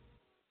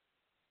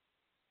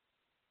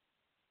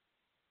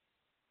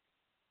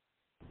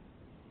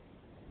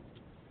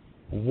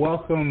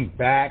 Welcome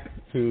back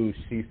to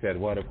She Said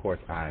What. Of course,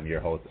 I'm your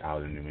host,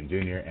 Alden Newman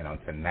Jr., and on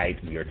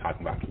tonight we are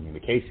talking about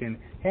communication,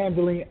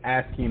 handling,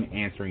 asking, and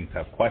answering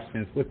tough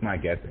questions with my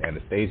guest,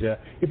 Anastasia.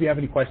 If you have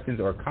any questions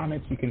or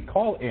comments, you can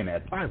call in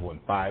at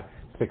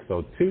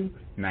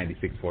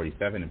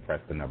 515-602-9647 and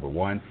press the number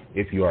 1.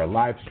 If you are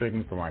live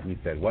streaming from our He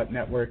Said What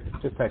network,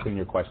 just type in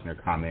your question or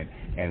comment,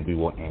 and we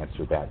will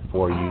answer that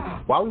for you.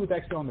 While we was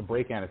actually on the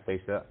break,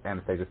 Anastasia,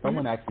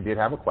 someone actually did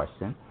have a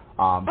question.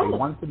 They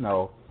wanted to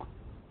know,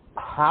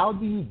 how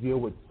do you deal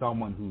with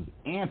someone whose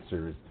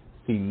answers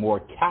seem more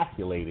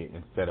calculated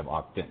instead of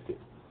authentic?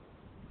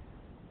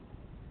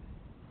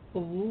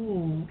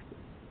 Ooh.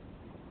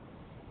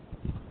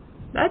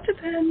 That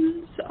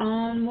depends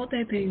on what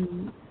they've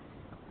been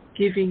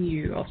giving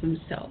you of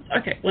themselves.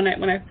 Okay, when I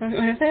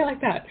say it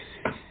like that,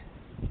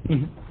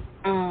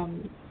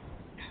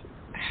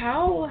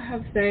 how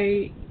have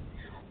they?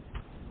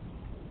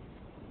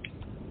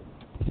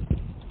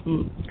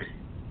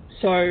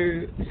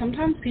 So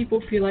sometimes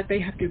people feel like they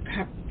have to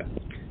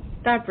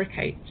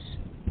fabricate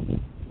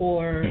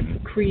or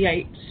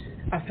create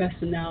a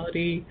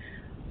personality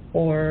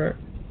or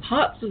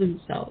parts of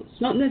themselves,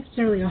 not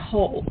necessarily a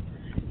whole,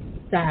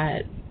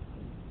 that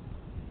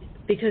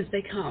because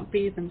they can't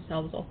be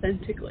themselves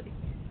authentically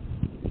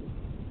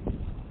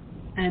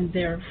and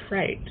they're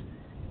afraid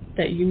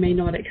that you may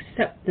not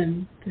accept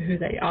them for who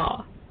they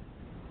are,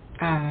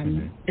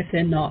 if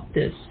they're not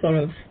this sort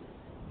of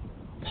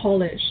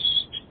polished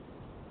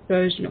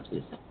version of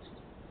themselves.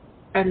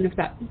 I don't know if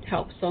that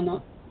helps or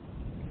not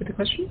with the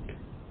question.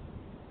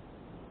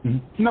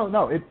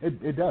 No,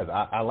 it does.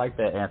 I like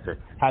that answer.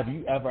 Have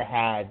you ever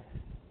had,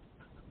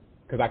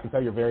 because I can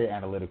tell you're very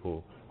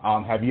analytical,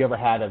 have you ever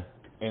had an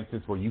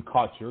instance where you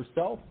caught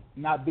yourself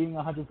not being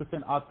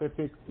 100%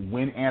 authentic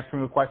when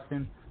answering a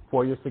question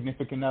for your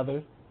significant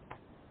other?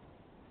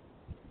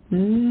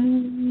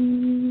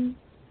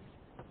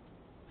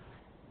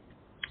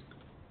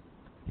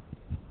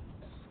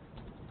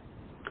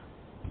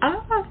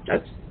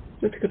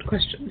 That's a good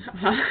question.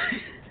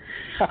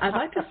 I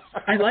like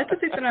to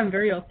think that I'm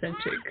very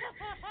authentic,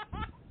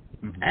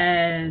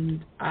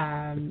 and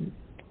I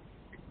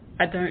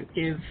don't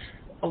give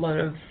a lot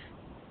of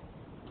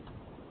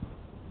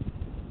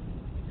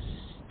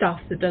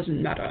stuff that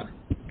doesn't matter.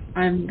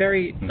 I'm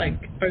very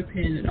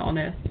open and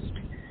honest,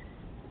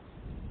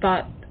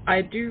 but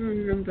I do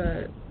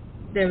remember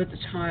there was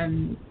a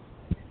time.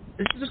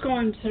 This is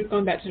going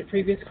back to the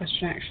previous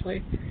question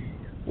actually,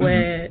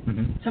 where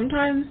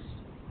sometimes.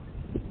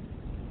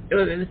 It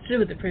was to do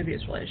with the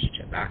previous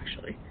relationship,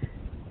 actually.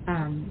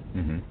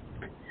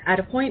 At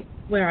a point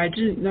where I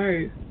didn't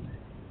know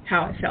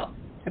how I felt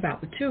about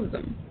the two of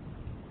them.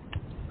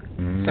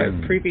 So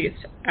previous,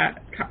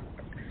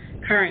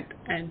 current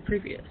and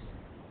previous.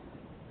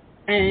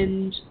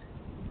 And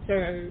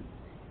so,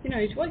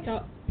 you'd wake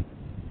up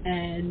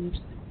and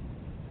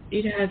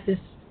you'd have this,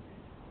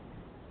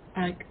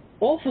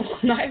 awful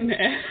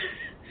nightmare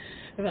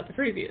about the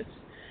previous.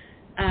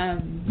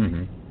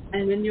 And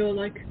then you're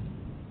like,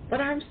 but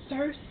I'm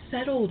so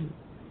settled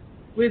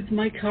with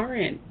my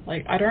current.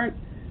 Why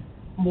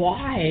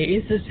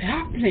is this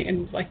happening?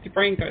 And the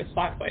brain goes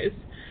sideways.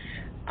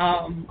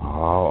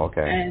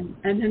 Okay.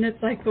 And then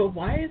it's like, well,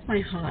 why is my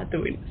heart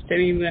doing this to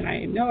me when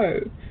I know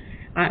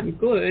I'm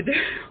good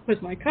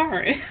with my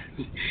current?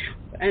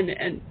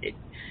 and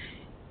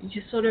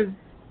you sort of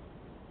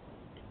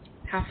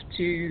have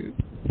to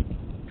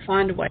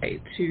find a way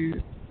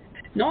to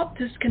not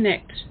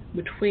disconnect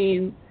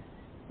between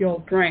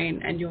your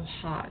brain and your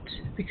heart,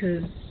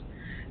 because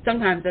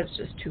sometimes that's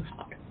just too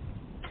hard.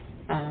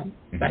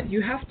 But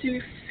you have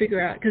to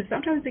figure out, because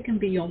sometimes it can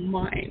be your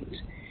mind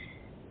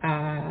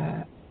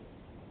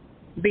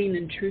being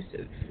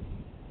intrusive,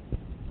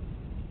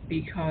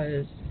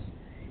 because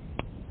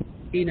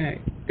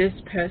this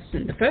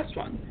person, the first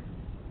one,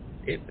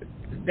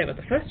 they were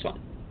the first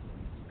one,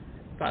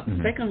 but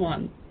the second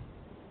one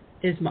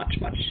is much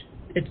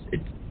it's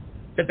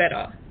the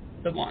better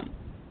the one,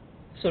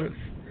 sort of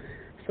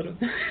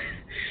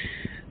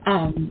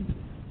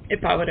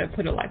if I were to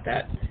put it like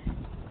that,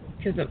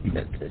 because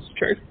that's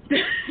true.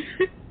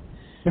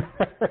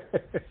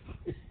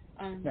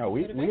 No,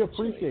 we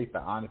appreciate the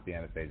honesty,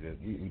 Anastasia.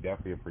 We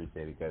definitely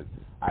appreciate it, because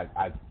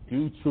I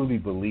do truly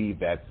believe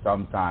that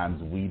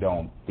sometimes we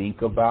don't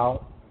think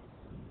about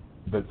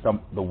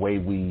the way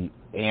we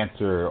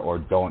answer or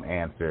don't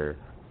answer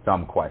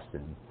some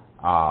questions,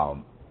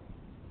 and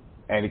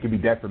it can be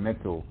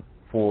detrimental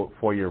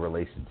for your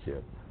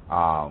relationship.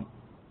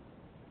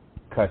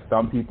 Because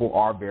some people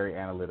are very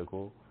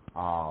analytical,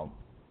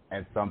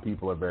 and some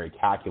people are very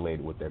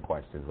calculated with their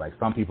questions. Like,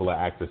 some people are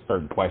asked a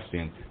certain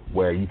question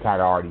where you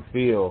kind of already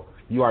feel,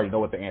 you already know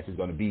what the answer is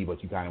going to be,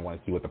 but you kind of want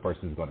to see what the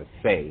person is going to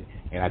say.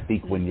 And I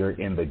think when you're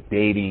in the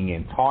dating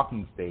and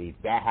talking stage,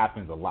 that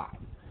happens a lot.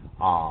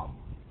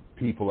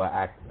 People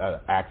are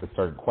asked a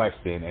certain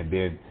question, and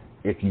then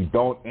if you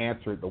don't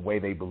answer it the way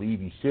they believe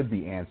you should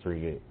be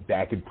answering it,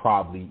 that could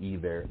probably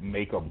either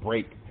make or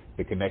break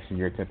the connection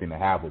you're attempting to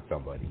have with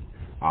somebody.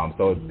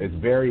 So it's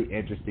very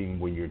interesting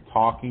when you're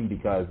talking,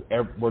 because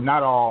we're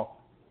not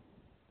all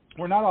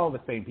the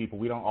same people.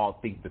 We don't all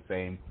think the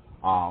same.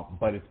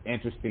 But it's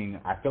interesting.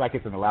 I feel like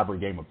it's an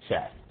elaborate game of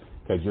chess,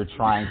 because you're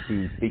trying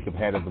to think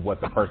ahead of what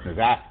the person is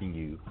asking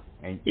you,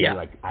 and you're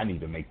like, I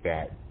need to make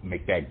that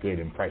good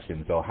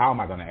impression. So how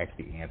am I going to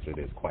actually answer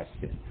this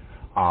question?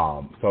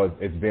 So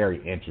it's very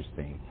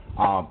interesting.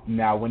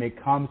 Now, when it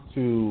comes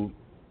to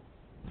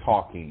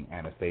talking,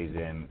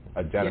 Anastasia, and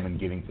a gentleman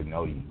getting to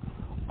know you,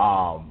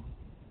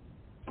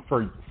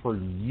 for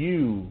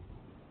you,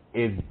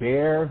 is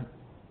there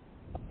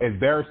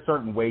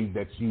certain ways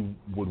that you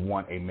would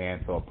want a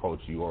man to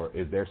approach you, or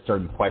is there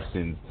certain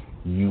questions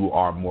you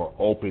are more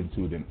open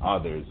to than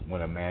others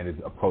when a man is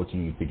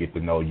approaching you to get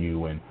to know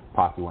you and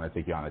possibly want to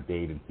take you on a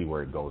date and see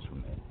where it goes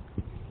from there?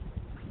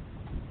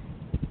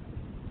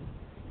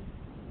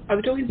 Are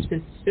we talking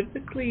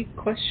specifically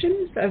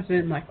questions, as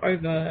in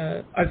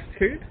over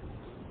food,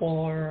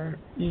 or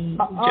in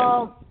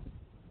general?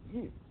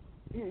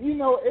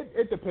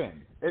 It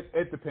depends.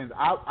 It depends.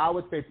 I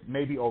would say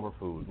maybe over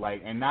food,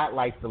 and not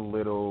the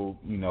little,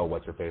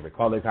 what's your favorite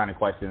color kind of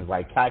questions,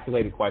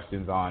 calculated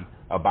questions on,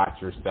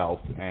 about yourself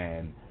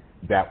and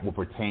that will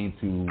pertain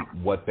to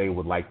what they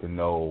would like to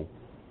know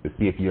to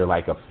see if you're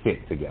like a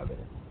fit together?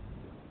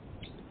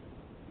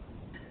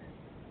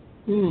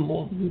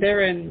 Well,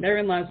 therein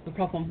lies the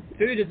problem.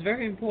 Food is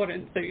very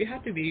important, so you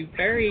have to be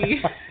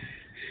very.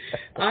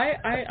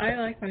 I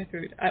like my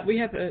food. We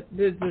have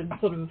there's a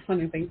sort of a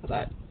funny thing for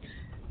that.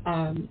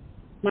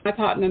 My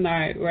partner and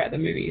I were at the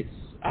movies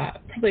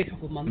probably a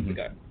couple of months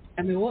ago,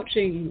 and we were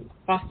watching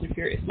Fast and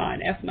Furious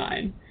 9,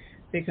 F9,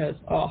 because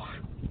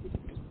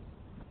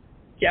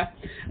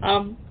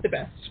the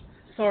best.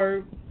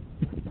 So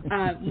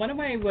one of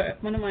my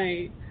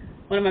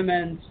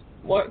men's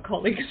work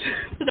colleagues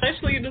was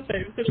actually in the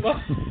same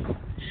cinema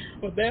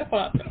with their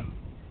partner,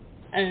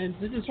 and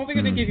this is probably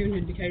going to give you an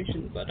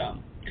indication, but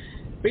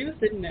we were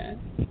sitting there,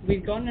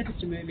 we'd gone and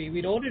watched a movie,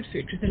 we'd ordered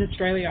food, because in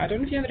Australia, I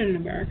don't know if you have it in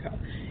America,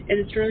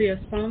 in Australia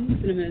some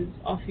cinemas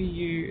offer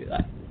you,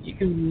 like, you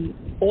can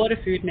order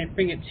food and they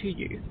bring it to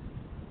you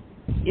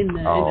in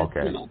the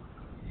cinema.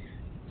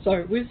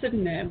 So we're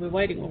sitting there, we're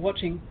waiting, we're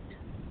watching,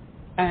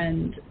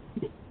 and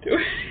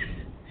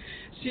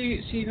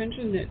she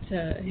mentioned it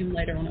to him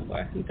later on at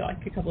work, and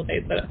like a couple of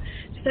days later.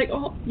 She's like,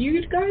 "Oh,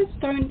 you guys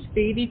don't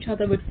feed each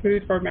other with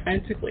food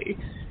romantically,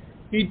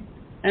 you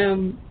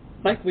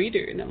like we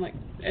do." And I'm like,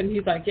 and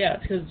he's like, "Yeah,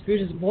 it's because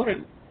food is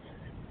important."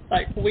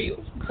 Like we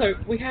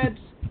had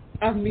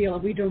a meal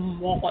and we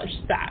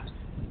demolished that.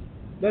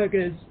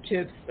 Burgers,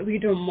 chips, we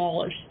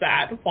demolished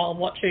that while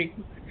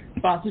watching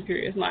Fast and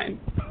Furious 9.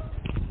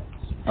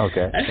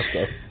 Okay.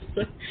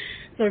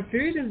 So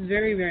food is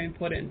very, very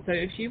important. So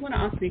if you want to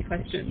ask me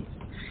questions,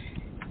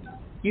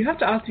 you have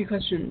to ask me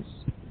questions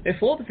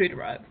before the food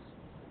arrives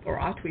or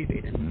after we've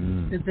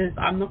eaten. Because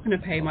I'm not going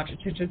to pay much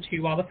attention to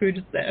you while the food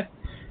is there.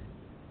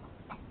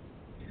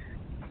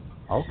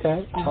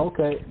 Okay.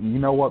 You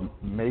know what?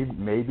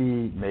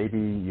 Maybe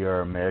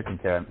your American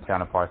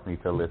counterparts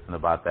need to listen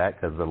about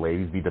that, because the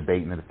ladies be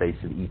debating if they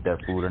should eat their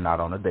food or not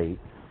on a date.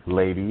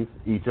 Ladies,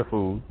 eat your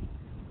food.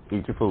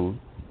 Eat your food.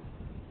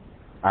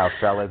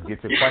 Fellas,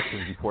 get your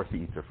questions before she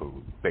eats your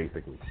food,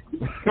 basically.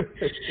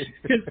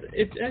 Because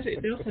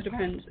it also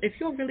depends. If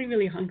you're really,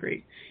 really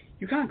hungry,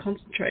 you can't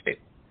concentrate.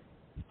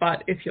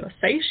 But if you're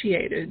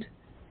satiated,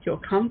 you're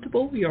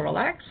comfortable, you're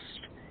relaxed,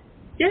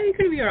 yeah, you're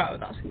going to be alright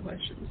with asking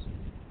questions.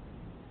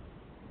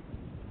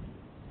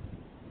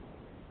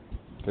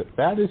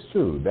 That is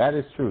true.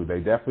 They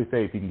definitely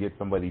say if you can get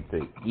somebody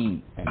to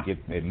eat and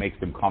it makes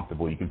them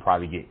comfortable, you can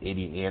probably get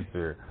any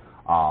answer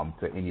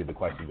to any of the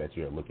questions that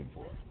you're looking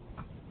for.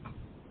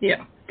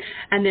 Yeah.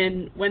 And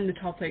then when the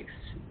topics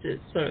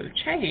just sort of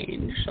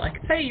change, like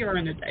say you're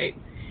on a date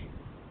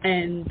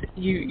and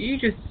you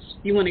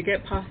want to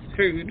get past the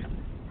food,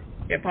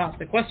 get past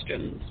the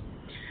questions,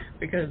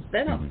 because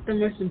they're not the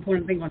most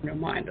important thing on your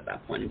mind at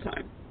that point in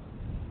time.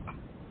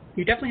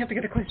 You definitely have to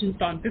get the questions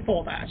done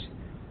before that.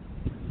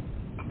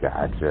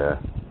 Gotcha.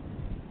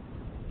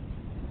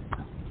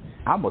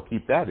 I'm gonna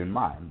keep that in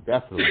mind,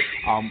 definitely.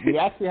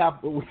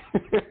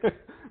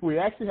 We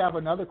actually have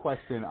another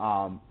question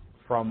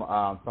from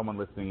someone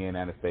listening in,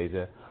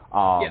 Anastasia.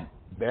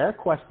 Their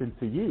question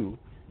to you: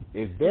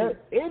 is there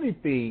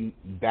anything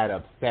that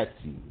upsets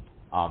you?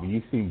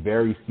 You seem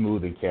very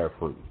smooth and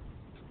carefree.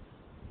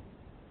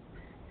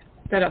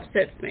 That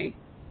upsets me.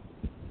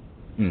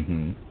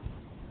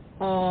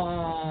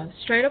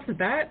 Straight off the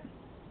bat,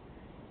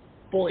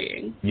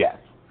 bullying. Yes.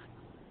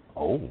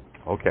 Oh,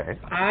 okay.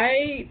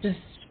 I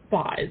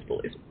despise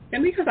bullies.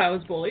 And because I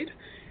was bullied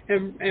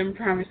in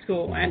primary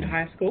school and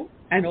high school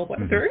and all the way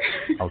through.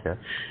 Okay.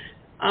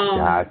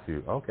 Got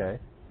you. Okay.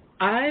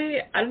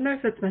 I don't know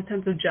if it's my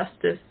sense of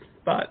justice,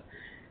 but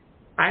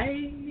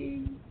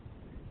it's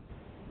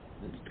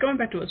going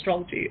back to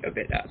astrology a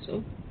bit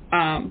actually.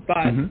 But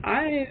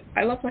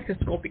I love like a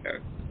Scorpio.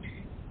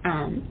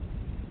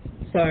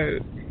 So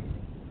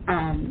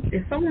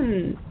if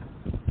someone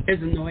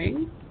is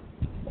annoying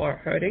or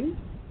hurting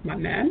my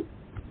man,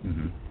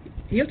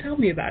 he'll tell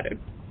me about it.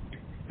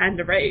 And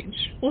the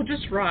rage will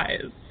just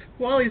rise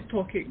while he's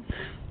talking.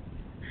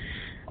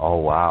 Oh,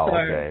 wow,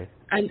 okay.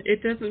 And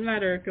it doesn't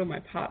matter if you're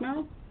my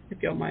partner,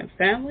 if you're my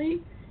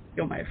family, if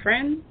you're my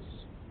friends,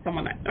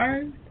 someone I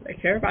know, that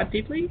I care about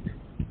deeply.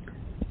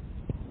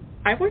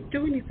 I won't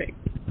do anything.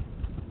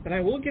 But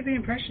I will give the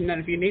impression that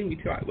if you need me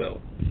to, I will.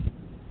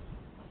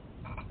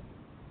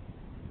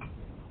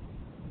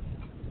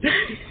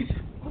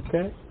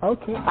 Okay.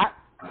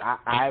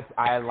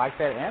 I like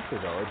that answer,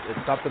 though.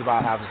 It's something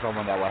about having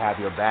someone that will have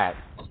your back.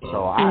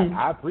 So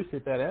I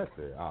appreciate that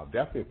answer.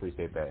 Definitely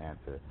appreciate that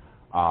answer.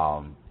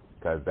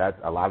 Because that's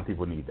a lot of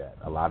people need that.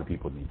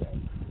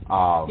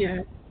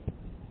 Yeah.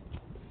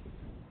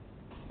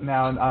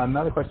 Now,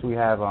 another question we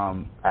have,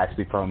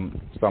 actually from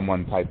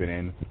someone typing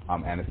in,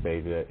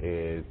 Anastasia,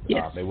 is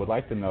they would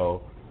like to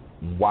know,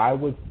 why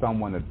would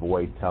someone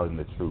avoid telling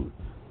the truth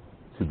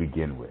to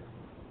begin with?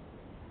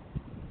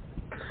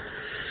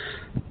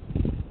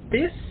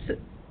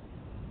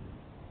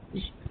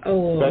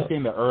 Especially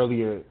in the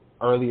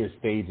earlier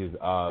stages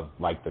of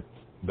like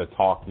the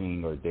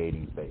talking or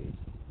dating stage.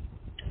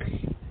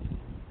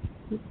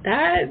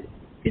 That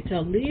it's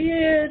a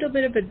little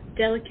bit of a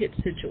delicate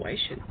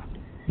situation.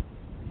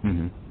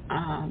 Mm-hmm.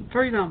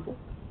 For example,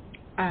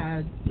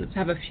 let's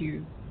have a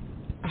few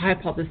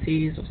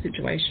hypotheses or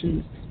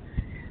situations.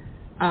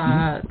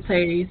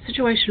 Say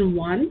situation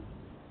 1,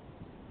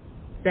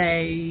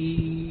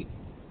 they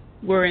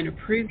were in a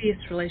previous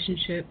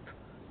relationship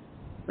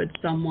with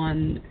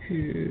someone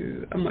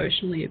who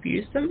emotionally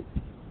abused them,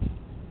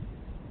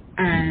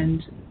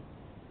 and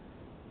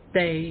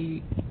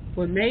they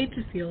were made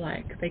to feel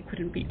like they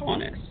couldn't be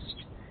honest,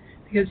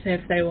 because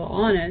if they were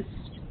honest,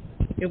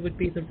 it would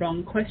be the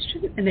wrong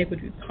question and they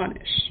would be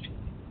punished.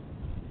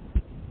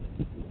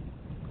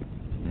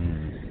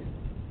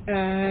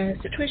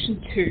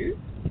 Situation 2,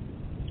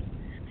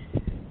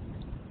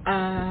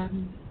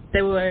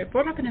 they were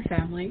brought up in a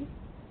family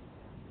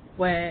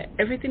where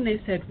everything they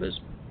said was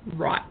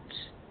right,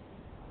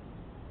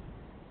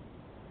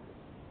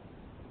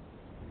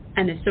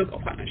 and they still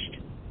got punished.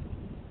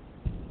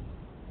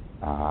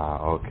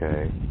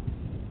 Okay.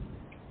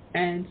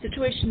 And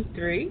situation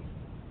 3,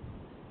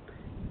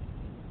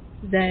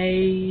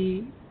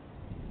 they...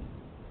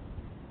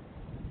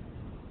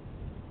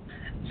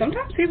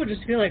 Sometimes people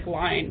just feel like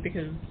lying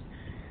because,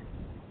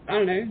 I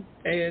don't know,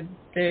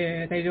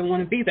 they don't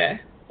want to be there,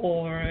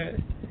 or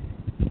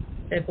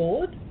they're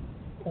bored,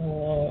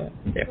 or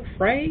they're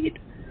afraid,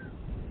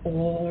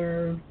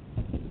 or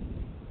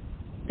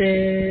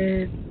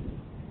they're...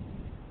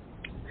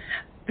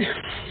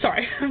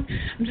 Sorry, I'm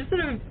just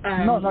sort of...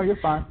 No, you're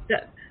fine.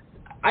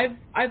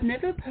 I've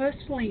never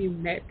personally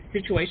met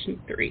situation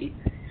 3,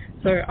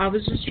 so I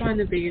was just trying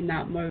to be in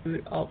that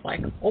mode of,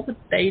 like, what would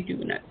they do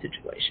in that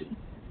situation?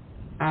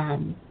 I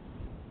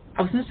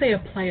was going to say a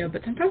player,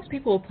 but sometimes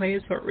people are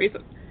players for a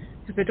reason,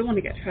 because they don't want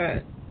to get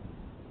hurt.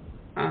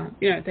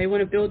 They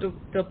want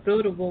to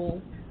build a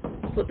wall,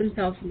 put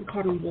themselves in the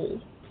cotton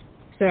wool.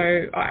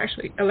 So,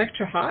 actually,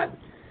 Electra Heart,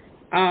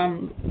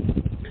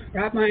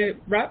 wrap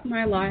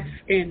my life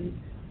in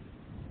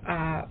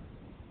wrap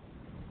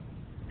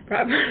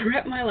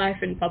my life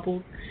in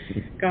bubble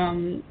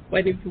gum,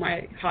 waiting for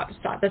my heart to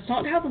start. That's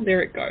not how the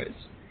lyric goes.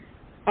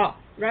 Oh,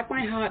 wrap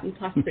my heart in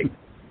plastic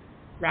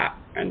wrap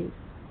and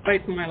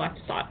wait for my life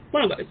to start.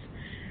 One of those.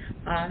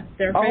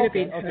 They're afraid of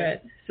being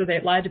hurt, so they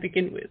lie to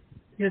begin with,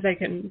 because they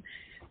can.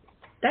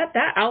 That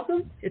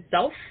album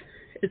itself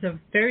is a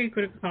very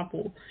good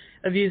example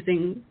of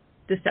using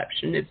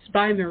deception. It's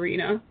by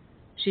Marina.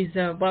 She's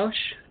a Welsh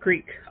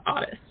Greek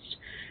artist,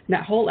 and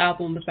that whole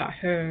album was about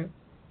her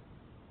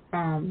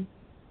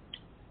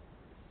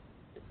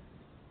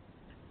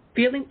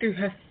feeling through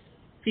her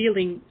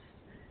feelings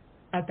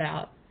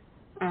about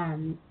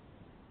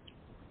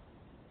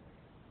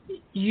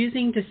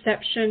using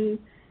deception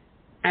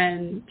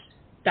and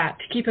that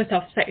to keep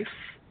herself safe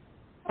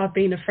of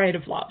being afraid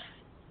of love.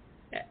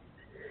 Yeah.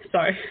 So,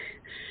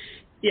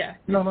 yeah,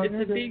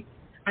 it's a big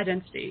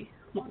identity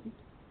one.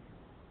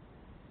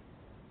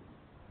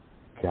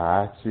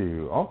 Got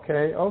you.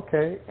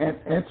 Okay. And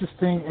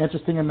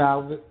interesting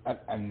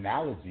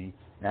analogy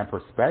and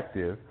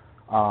perspective.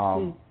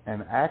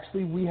 And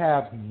actually, we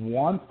have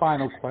one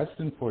final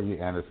question for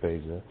you,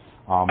 Anastasia,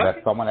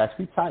 that someone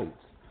actually typed.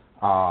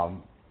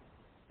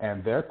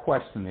 And their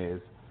question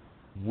is,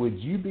 would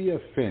you be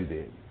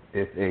offended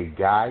if a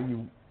guy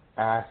you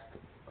asked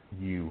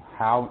you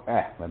how...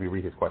 let me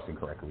read his question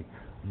correctly.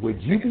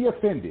 Would you be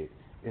offended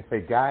if a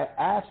guy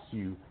asked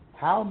you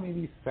how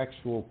many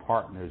sexual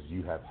partners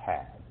you have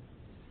had?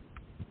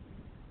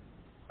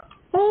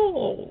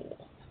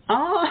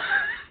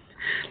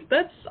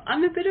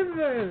 I'm a bit of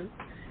a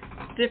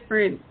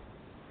different...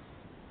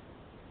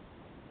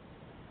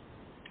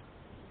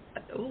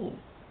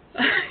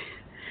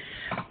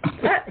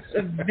 That's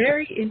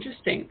very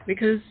interesting,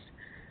 because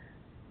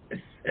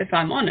if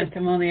I'm honest,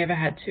 I've only ever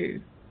had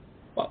 2.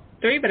 Well,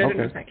 3, but I don't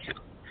know if that counts.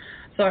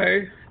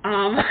 So,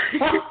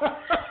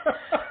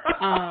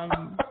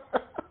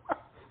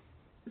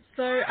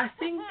 so I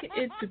think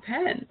it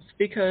depends,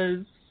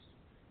 because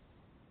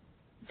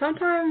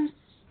sometimes,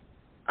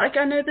 like,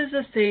 I know there's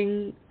a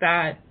thing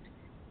that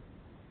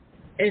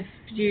if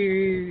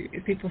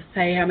people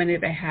say how many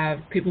they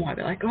have, people might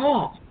be like,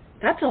 oh,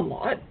 that's a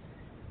lot.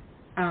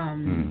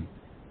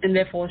 And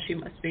therefore she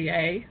must be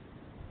a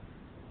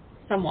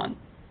someone.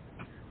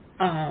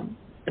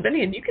 But then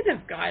again, you can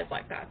have guys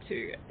like that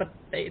too, but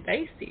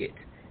they see it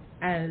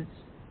as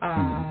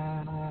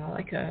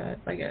like a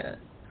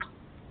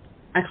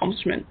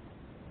accomplishment.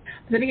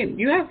 But then again,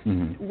 you have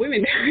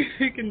women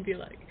who can be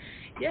like,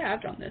 yeah,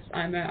 I've done this.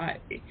 I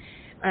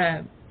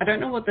don't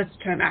know what this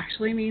term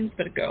actually means,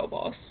 but a girl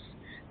boss.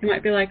 They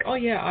might be like, oh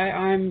yeah,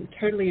 I'm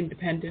totally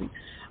independent.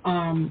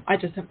 I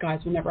just have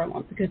guys whenever I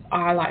want because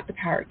I like the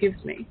power it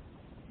gives me.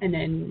 And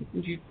then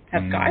you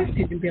have guys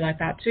who can be like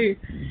that too.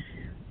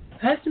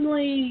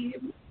 Personally,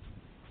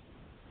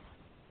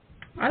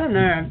 I don't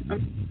know.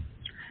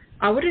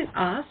 I wouldn't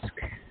ask,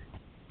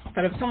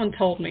 but if someone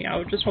told me, I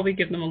would just probably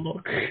give them a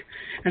look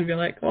and be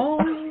like, oh,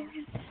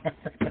 I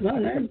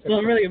don't know. It's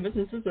not really a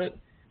business, is it?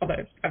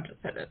 Although I've just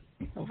said it.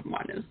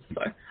 Mine is,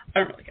 so I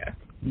don't really care.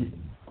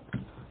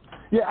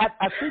 Yeah,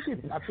 I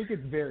think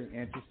it's very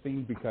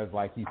interesting because,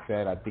 like you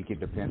said, I think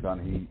it depends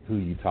on who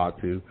you talk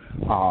to.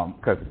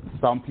 Because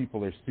some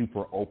people are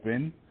super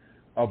open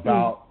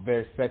about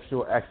their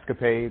sexual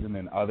escapades, and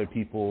then other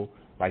people,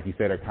 like you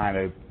said, are kind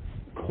of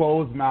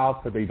closed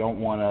mouthed because they don't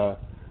want to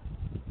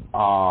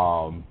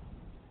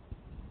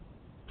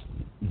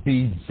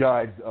be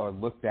judged or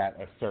looked at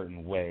a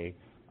certain way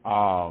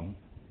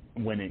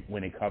when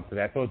it comes to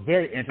that. So it's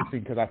very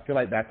interesting because I feel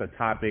like that's a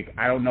topic.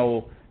 I don't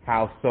know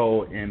how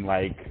so in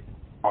like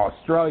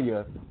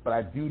Australia, but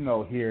I do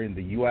know here in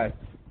the U.S.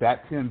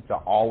 that tends to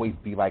always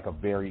be like a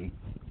very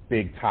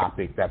big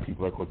topic that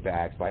people are quick to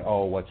ask, like,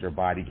 oh, what's your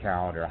body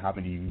count or how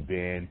many you've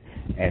been,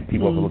 and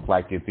people look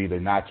like it's either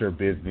not your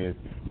business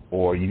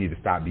or you need to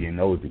stop being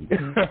nosy.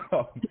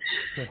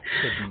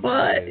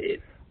 Well,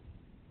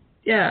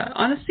 yeah,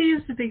 honesty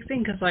is the big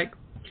thing because like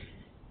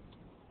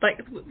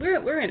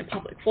we're in a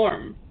public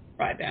forum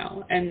right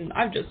now, and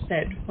I've just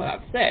said what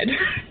I've said,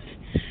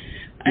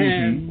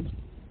 and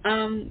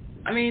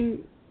I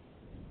mean,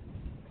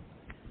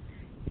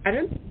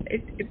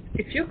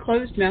 if you're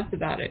closed mouth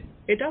about it,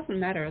 it doesn't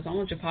matter as long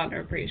as your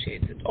partner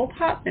appreciates it. Or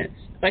partners,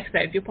 like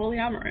say, if you're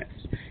polyamorous,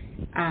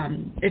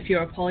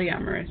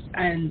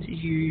 and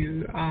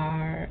you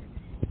are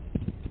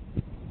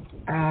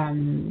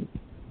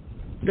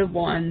the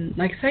one,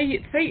 like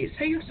say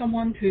you're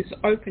someone who's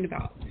open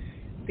about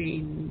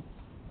being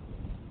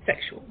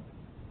sexual,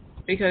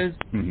 because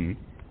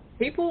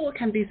people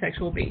can be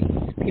sexual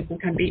beings, people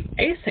can be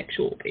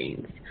asexual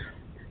beings.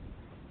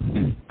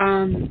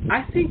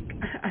 I think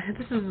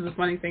this is a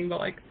funny thing, but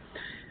like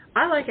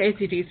I like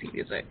AC/DC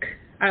music.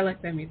 I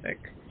like their music.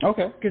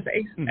 Okay. Because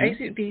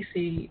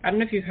AC/DC, I don't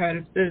know if you've heard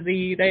of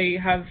they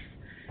have,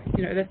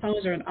 you know, their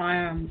songs are an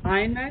Iron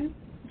Man,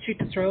 Shoot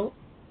to Thrill.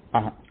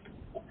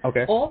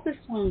 Okay. All of the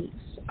songs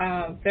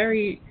are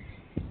very.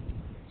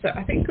 So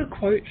I think a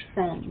quote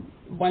from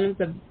one of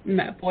the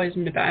boys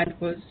in the band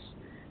was,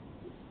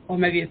 or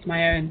maybe it's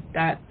my own,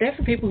 that they're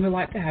for people who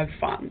like to have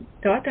fun.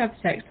 They like to have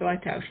sex. They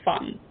like to have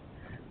fun.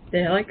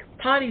 They're like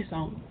party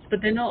songs,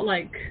 but they're not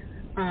like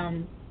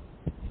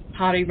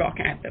party rock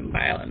anthem by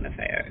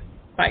LMFAO.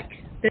 Like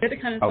they're the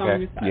kind of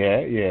songs that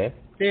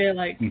they're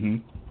like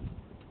it's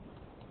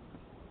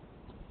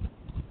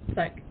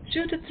like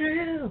shoot a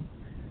thrill,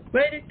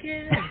 way to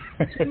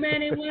kill, too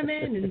many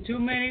women and too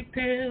many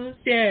pills.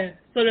 Yeah,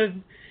 sort of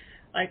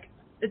like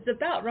it's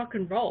about rock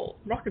and roll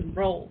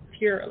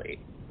purely.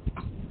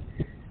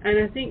 And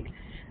I think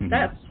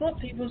that's what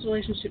people's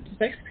relationship to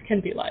sex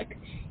can be like.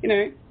 You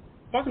know,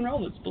 rock and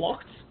roll is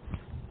blocked.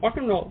 Rock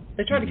and roll,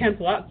 they try to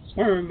cancel out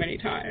so many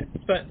times,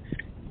 but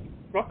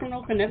rock and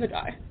roll can never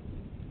die.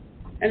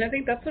 And I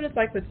think that's what it's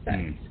like with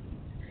sex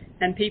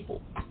and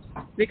people.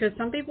 Because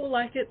some people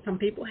like it, some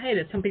people hate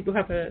it, some people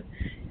have a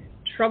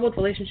troubled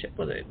relationship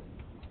with it.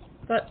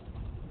 But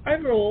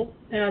overall,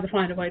 they either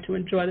find a way to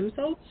enjoy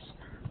themselves,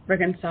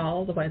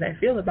 reconcile the way they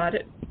feel about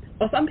it,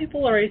 or some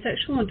people are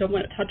asexual and don't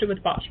want to touch it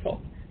with barge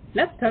pole.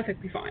 That's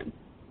perfectly fine.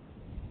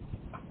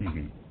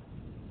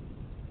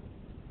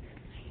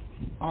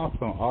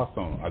 Awesome.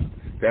 I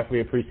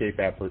definitely appreciate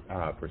that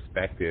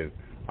perspective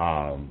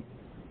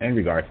in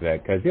regards to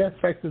that, because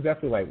sex is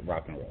definitely like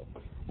rock and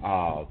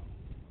roll.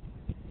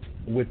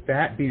 With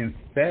that being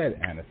said,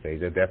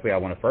 Anastasia, definitely I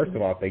want to first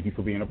of all thank you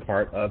for being a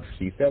part of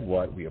She Said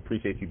What. We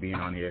appreciate you being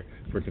on here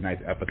for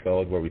tonight's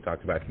episode where we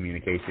talked about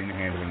communication,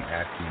 handling,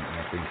 asking, and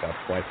answering tough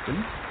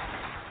questions.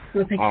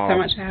 Well, thank you so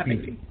much for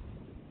having me.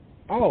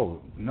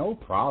 Oh, no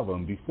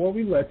problem. Before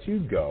we let you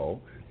go,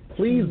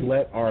 please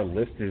let our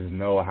listeners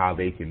know how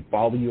they can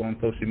follow you on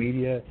social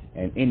media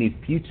and any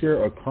future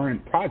or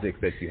current projects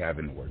that you have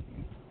in the works.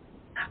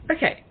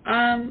 Okay.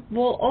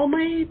 Well, all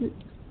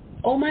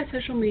my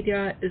social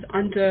media is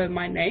under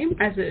my name,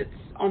 as it's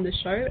on the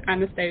show,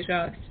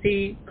 Anastasia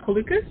C.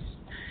 Kalukas.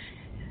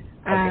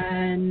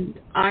 And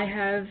I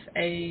have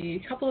a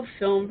couple of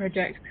film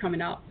projects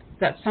coming up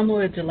that some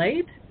were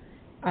delayed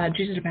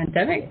due to the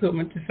pandemic. We were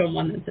meant to film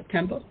one in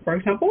September, for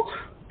example.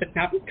 Didn't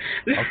happen.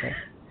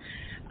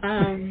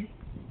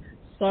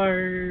 So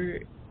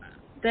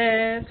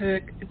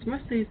it's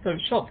mostly sort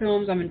of short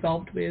films I'm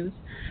involved with.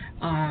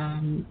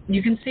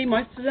 You can see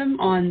most of them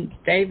on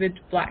David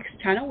Black's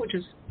channel, which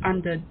is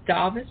under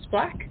Darvis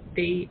Black,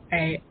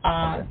 Darvis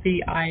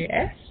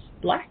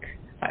Black,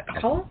 like the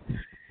color.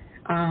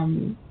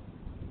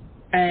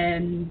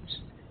 And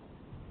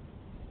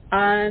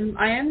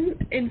I am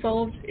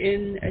involved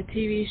in a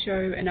TV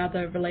show and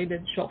other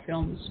related short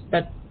films,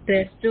 but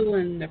they're still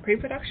in the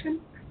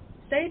pre-production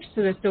stage,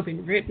 so they're still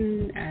being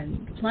written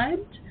and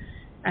planned.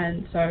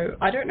 And so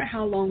I don't know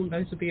how long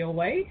those will be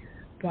away,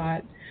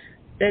 but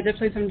they're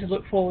definitely something to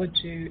look forward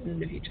to in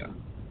the future.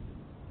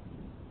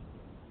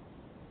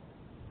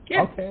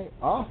 Yeah. Okay,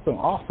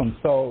 awesome.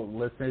 So,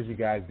 listeners, you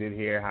guys did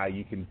hear how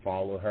you can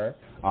follow her.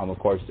 Of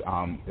course,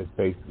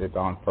 it's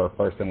on her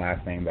first and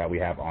last name that we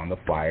have on the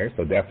flyer.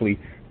 So definitely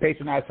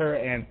patronize her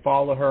and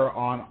follow her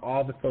on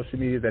all the social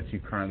media that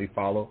you currently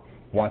follow.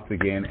 Once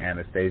again,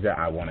 Anastasia,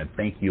 I want to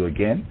thank you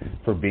again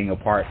for being a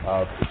part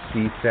of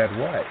She Said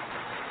What.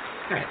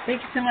 All right.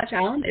 Thank you so much,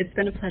 Alan. It's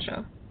been a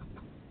pleasure.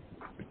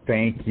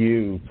 Thank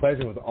you.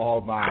 Pleasure was all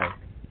mine.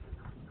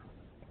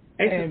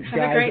 And have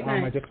guys, a great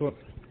night. I just want.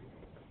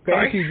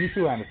 Sorry. Thank you. You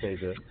too,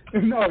 Anastasia.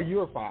 No,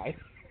 you're fine.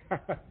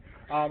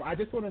 I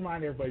just want to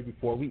remind everybody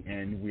before we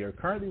end, we are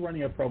currently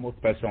running a promo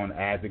special on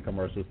ads and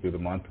commercials through the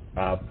month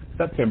of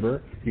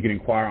September. You can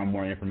inquire on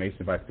more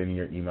information by sending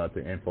your email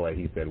to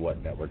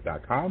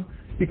info@hesaidwhatnetwork.com.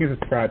 You can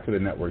subscribe to the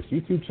network's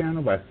YouTube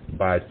channel by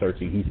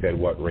searching He Said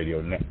What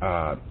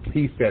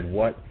He Said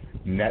What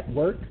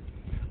Network.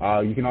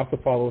 You can also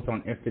follow us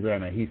on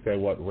Instagram at He Said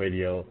What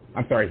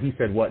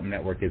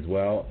Network as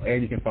well.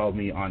 And you can follow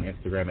me on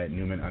Instagram at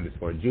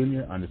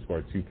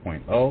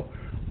Newman_Jr_2.0.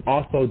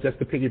 Also, just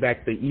to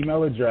piggyback the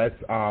email address,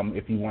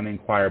 if you want to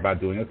inquire about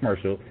doing a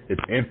commercial,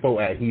 it's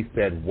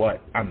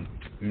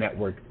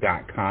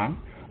info@HeSaidWhatNetwork.com.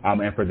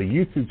 And for the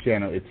YouTube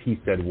channel, it's He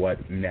Said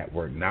What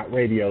Network, not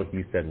radio,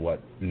 He Said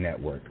What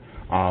Network.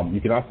 You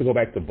can also go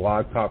back to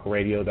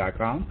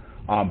blogtalkradio.com.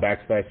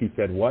 / He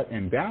Said What,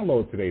 and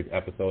download today's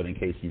episode in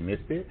case you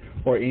missed it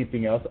or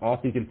anything else.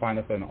 Also, you can find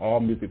us on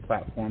all music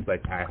platforms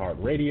like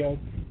iHeartRadio,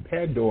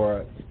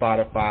 Pandora,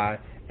 Spotify,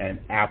 and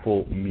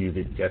Apple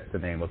Music, just to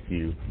name a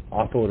few.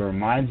 Also, to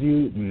remind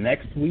you,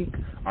 next week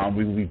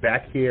we will be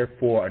back here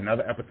for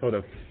another episode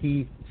of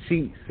She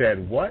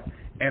Said What,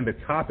 and the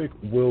topic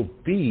will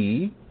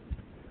be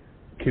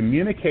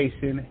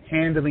communication,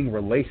 handling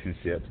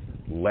relationships.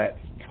 Let's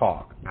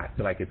talk. I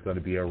feel like it's going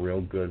to be a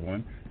real good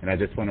one. And I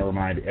just want to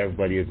remind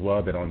everybody as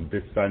well that on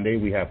this Sunday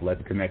we have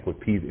Let's Connect with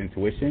P's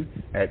Intuition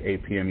at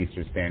 8 p.m.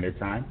 Eastern Standard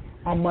Time.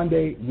 On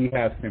Monday we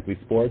have Simply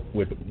Sports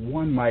with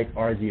one Mike,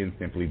 RG, and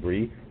Simply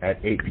Bree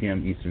at 8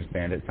 p.m. Eastern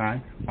Standard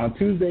Time. On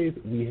Tuesdays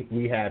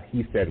we have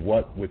He Said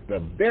What with the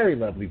very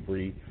lovely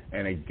Bree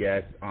and a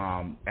guest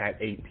at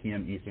 8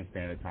 p.m. Eastern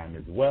Standard Time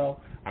as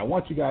well. I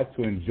want you guys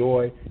to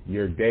enjoy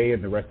your day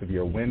and the rest of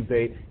your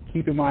Wednesday.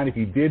 Keep in mind, if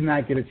you did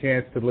not get a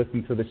chance to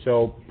listen to the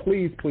show,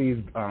 please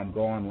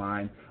go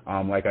online,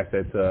 like I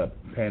said, to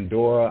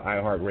Pandora,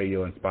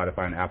 iHeartRadio, and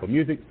Spotify and Apple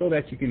Music so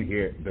that you can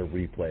hear the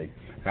replay.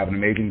 Have an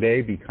amazing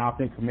day. Be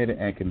confident, committed,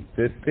 and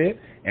consistent.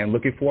 And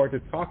looking forward to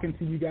talking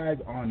to you guys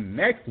on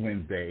next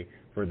Wednesday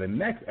for the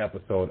next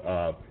episode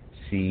of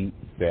She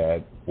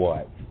Said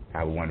What.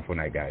 Have a wonderful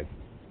night, guys.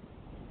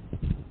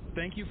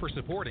 Thank you for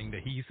supporting the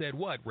He Said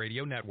What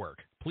radio network.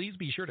 Please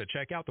be sure to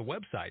check out the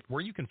website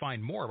where you can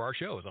find more of our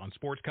shows on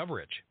sports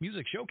coverage,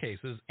 music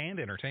showcases, and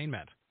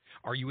entertainment.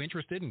 Are you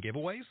interested in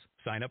giveaways?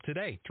 Sign up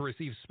today to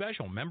receive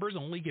special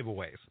members-only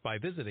giveaways by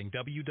visiting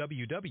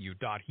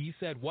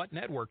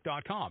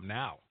www.hesaidwhatnetwork.com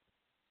now.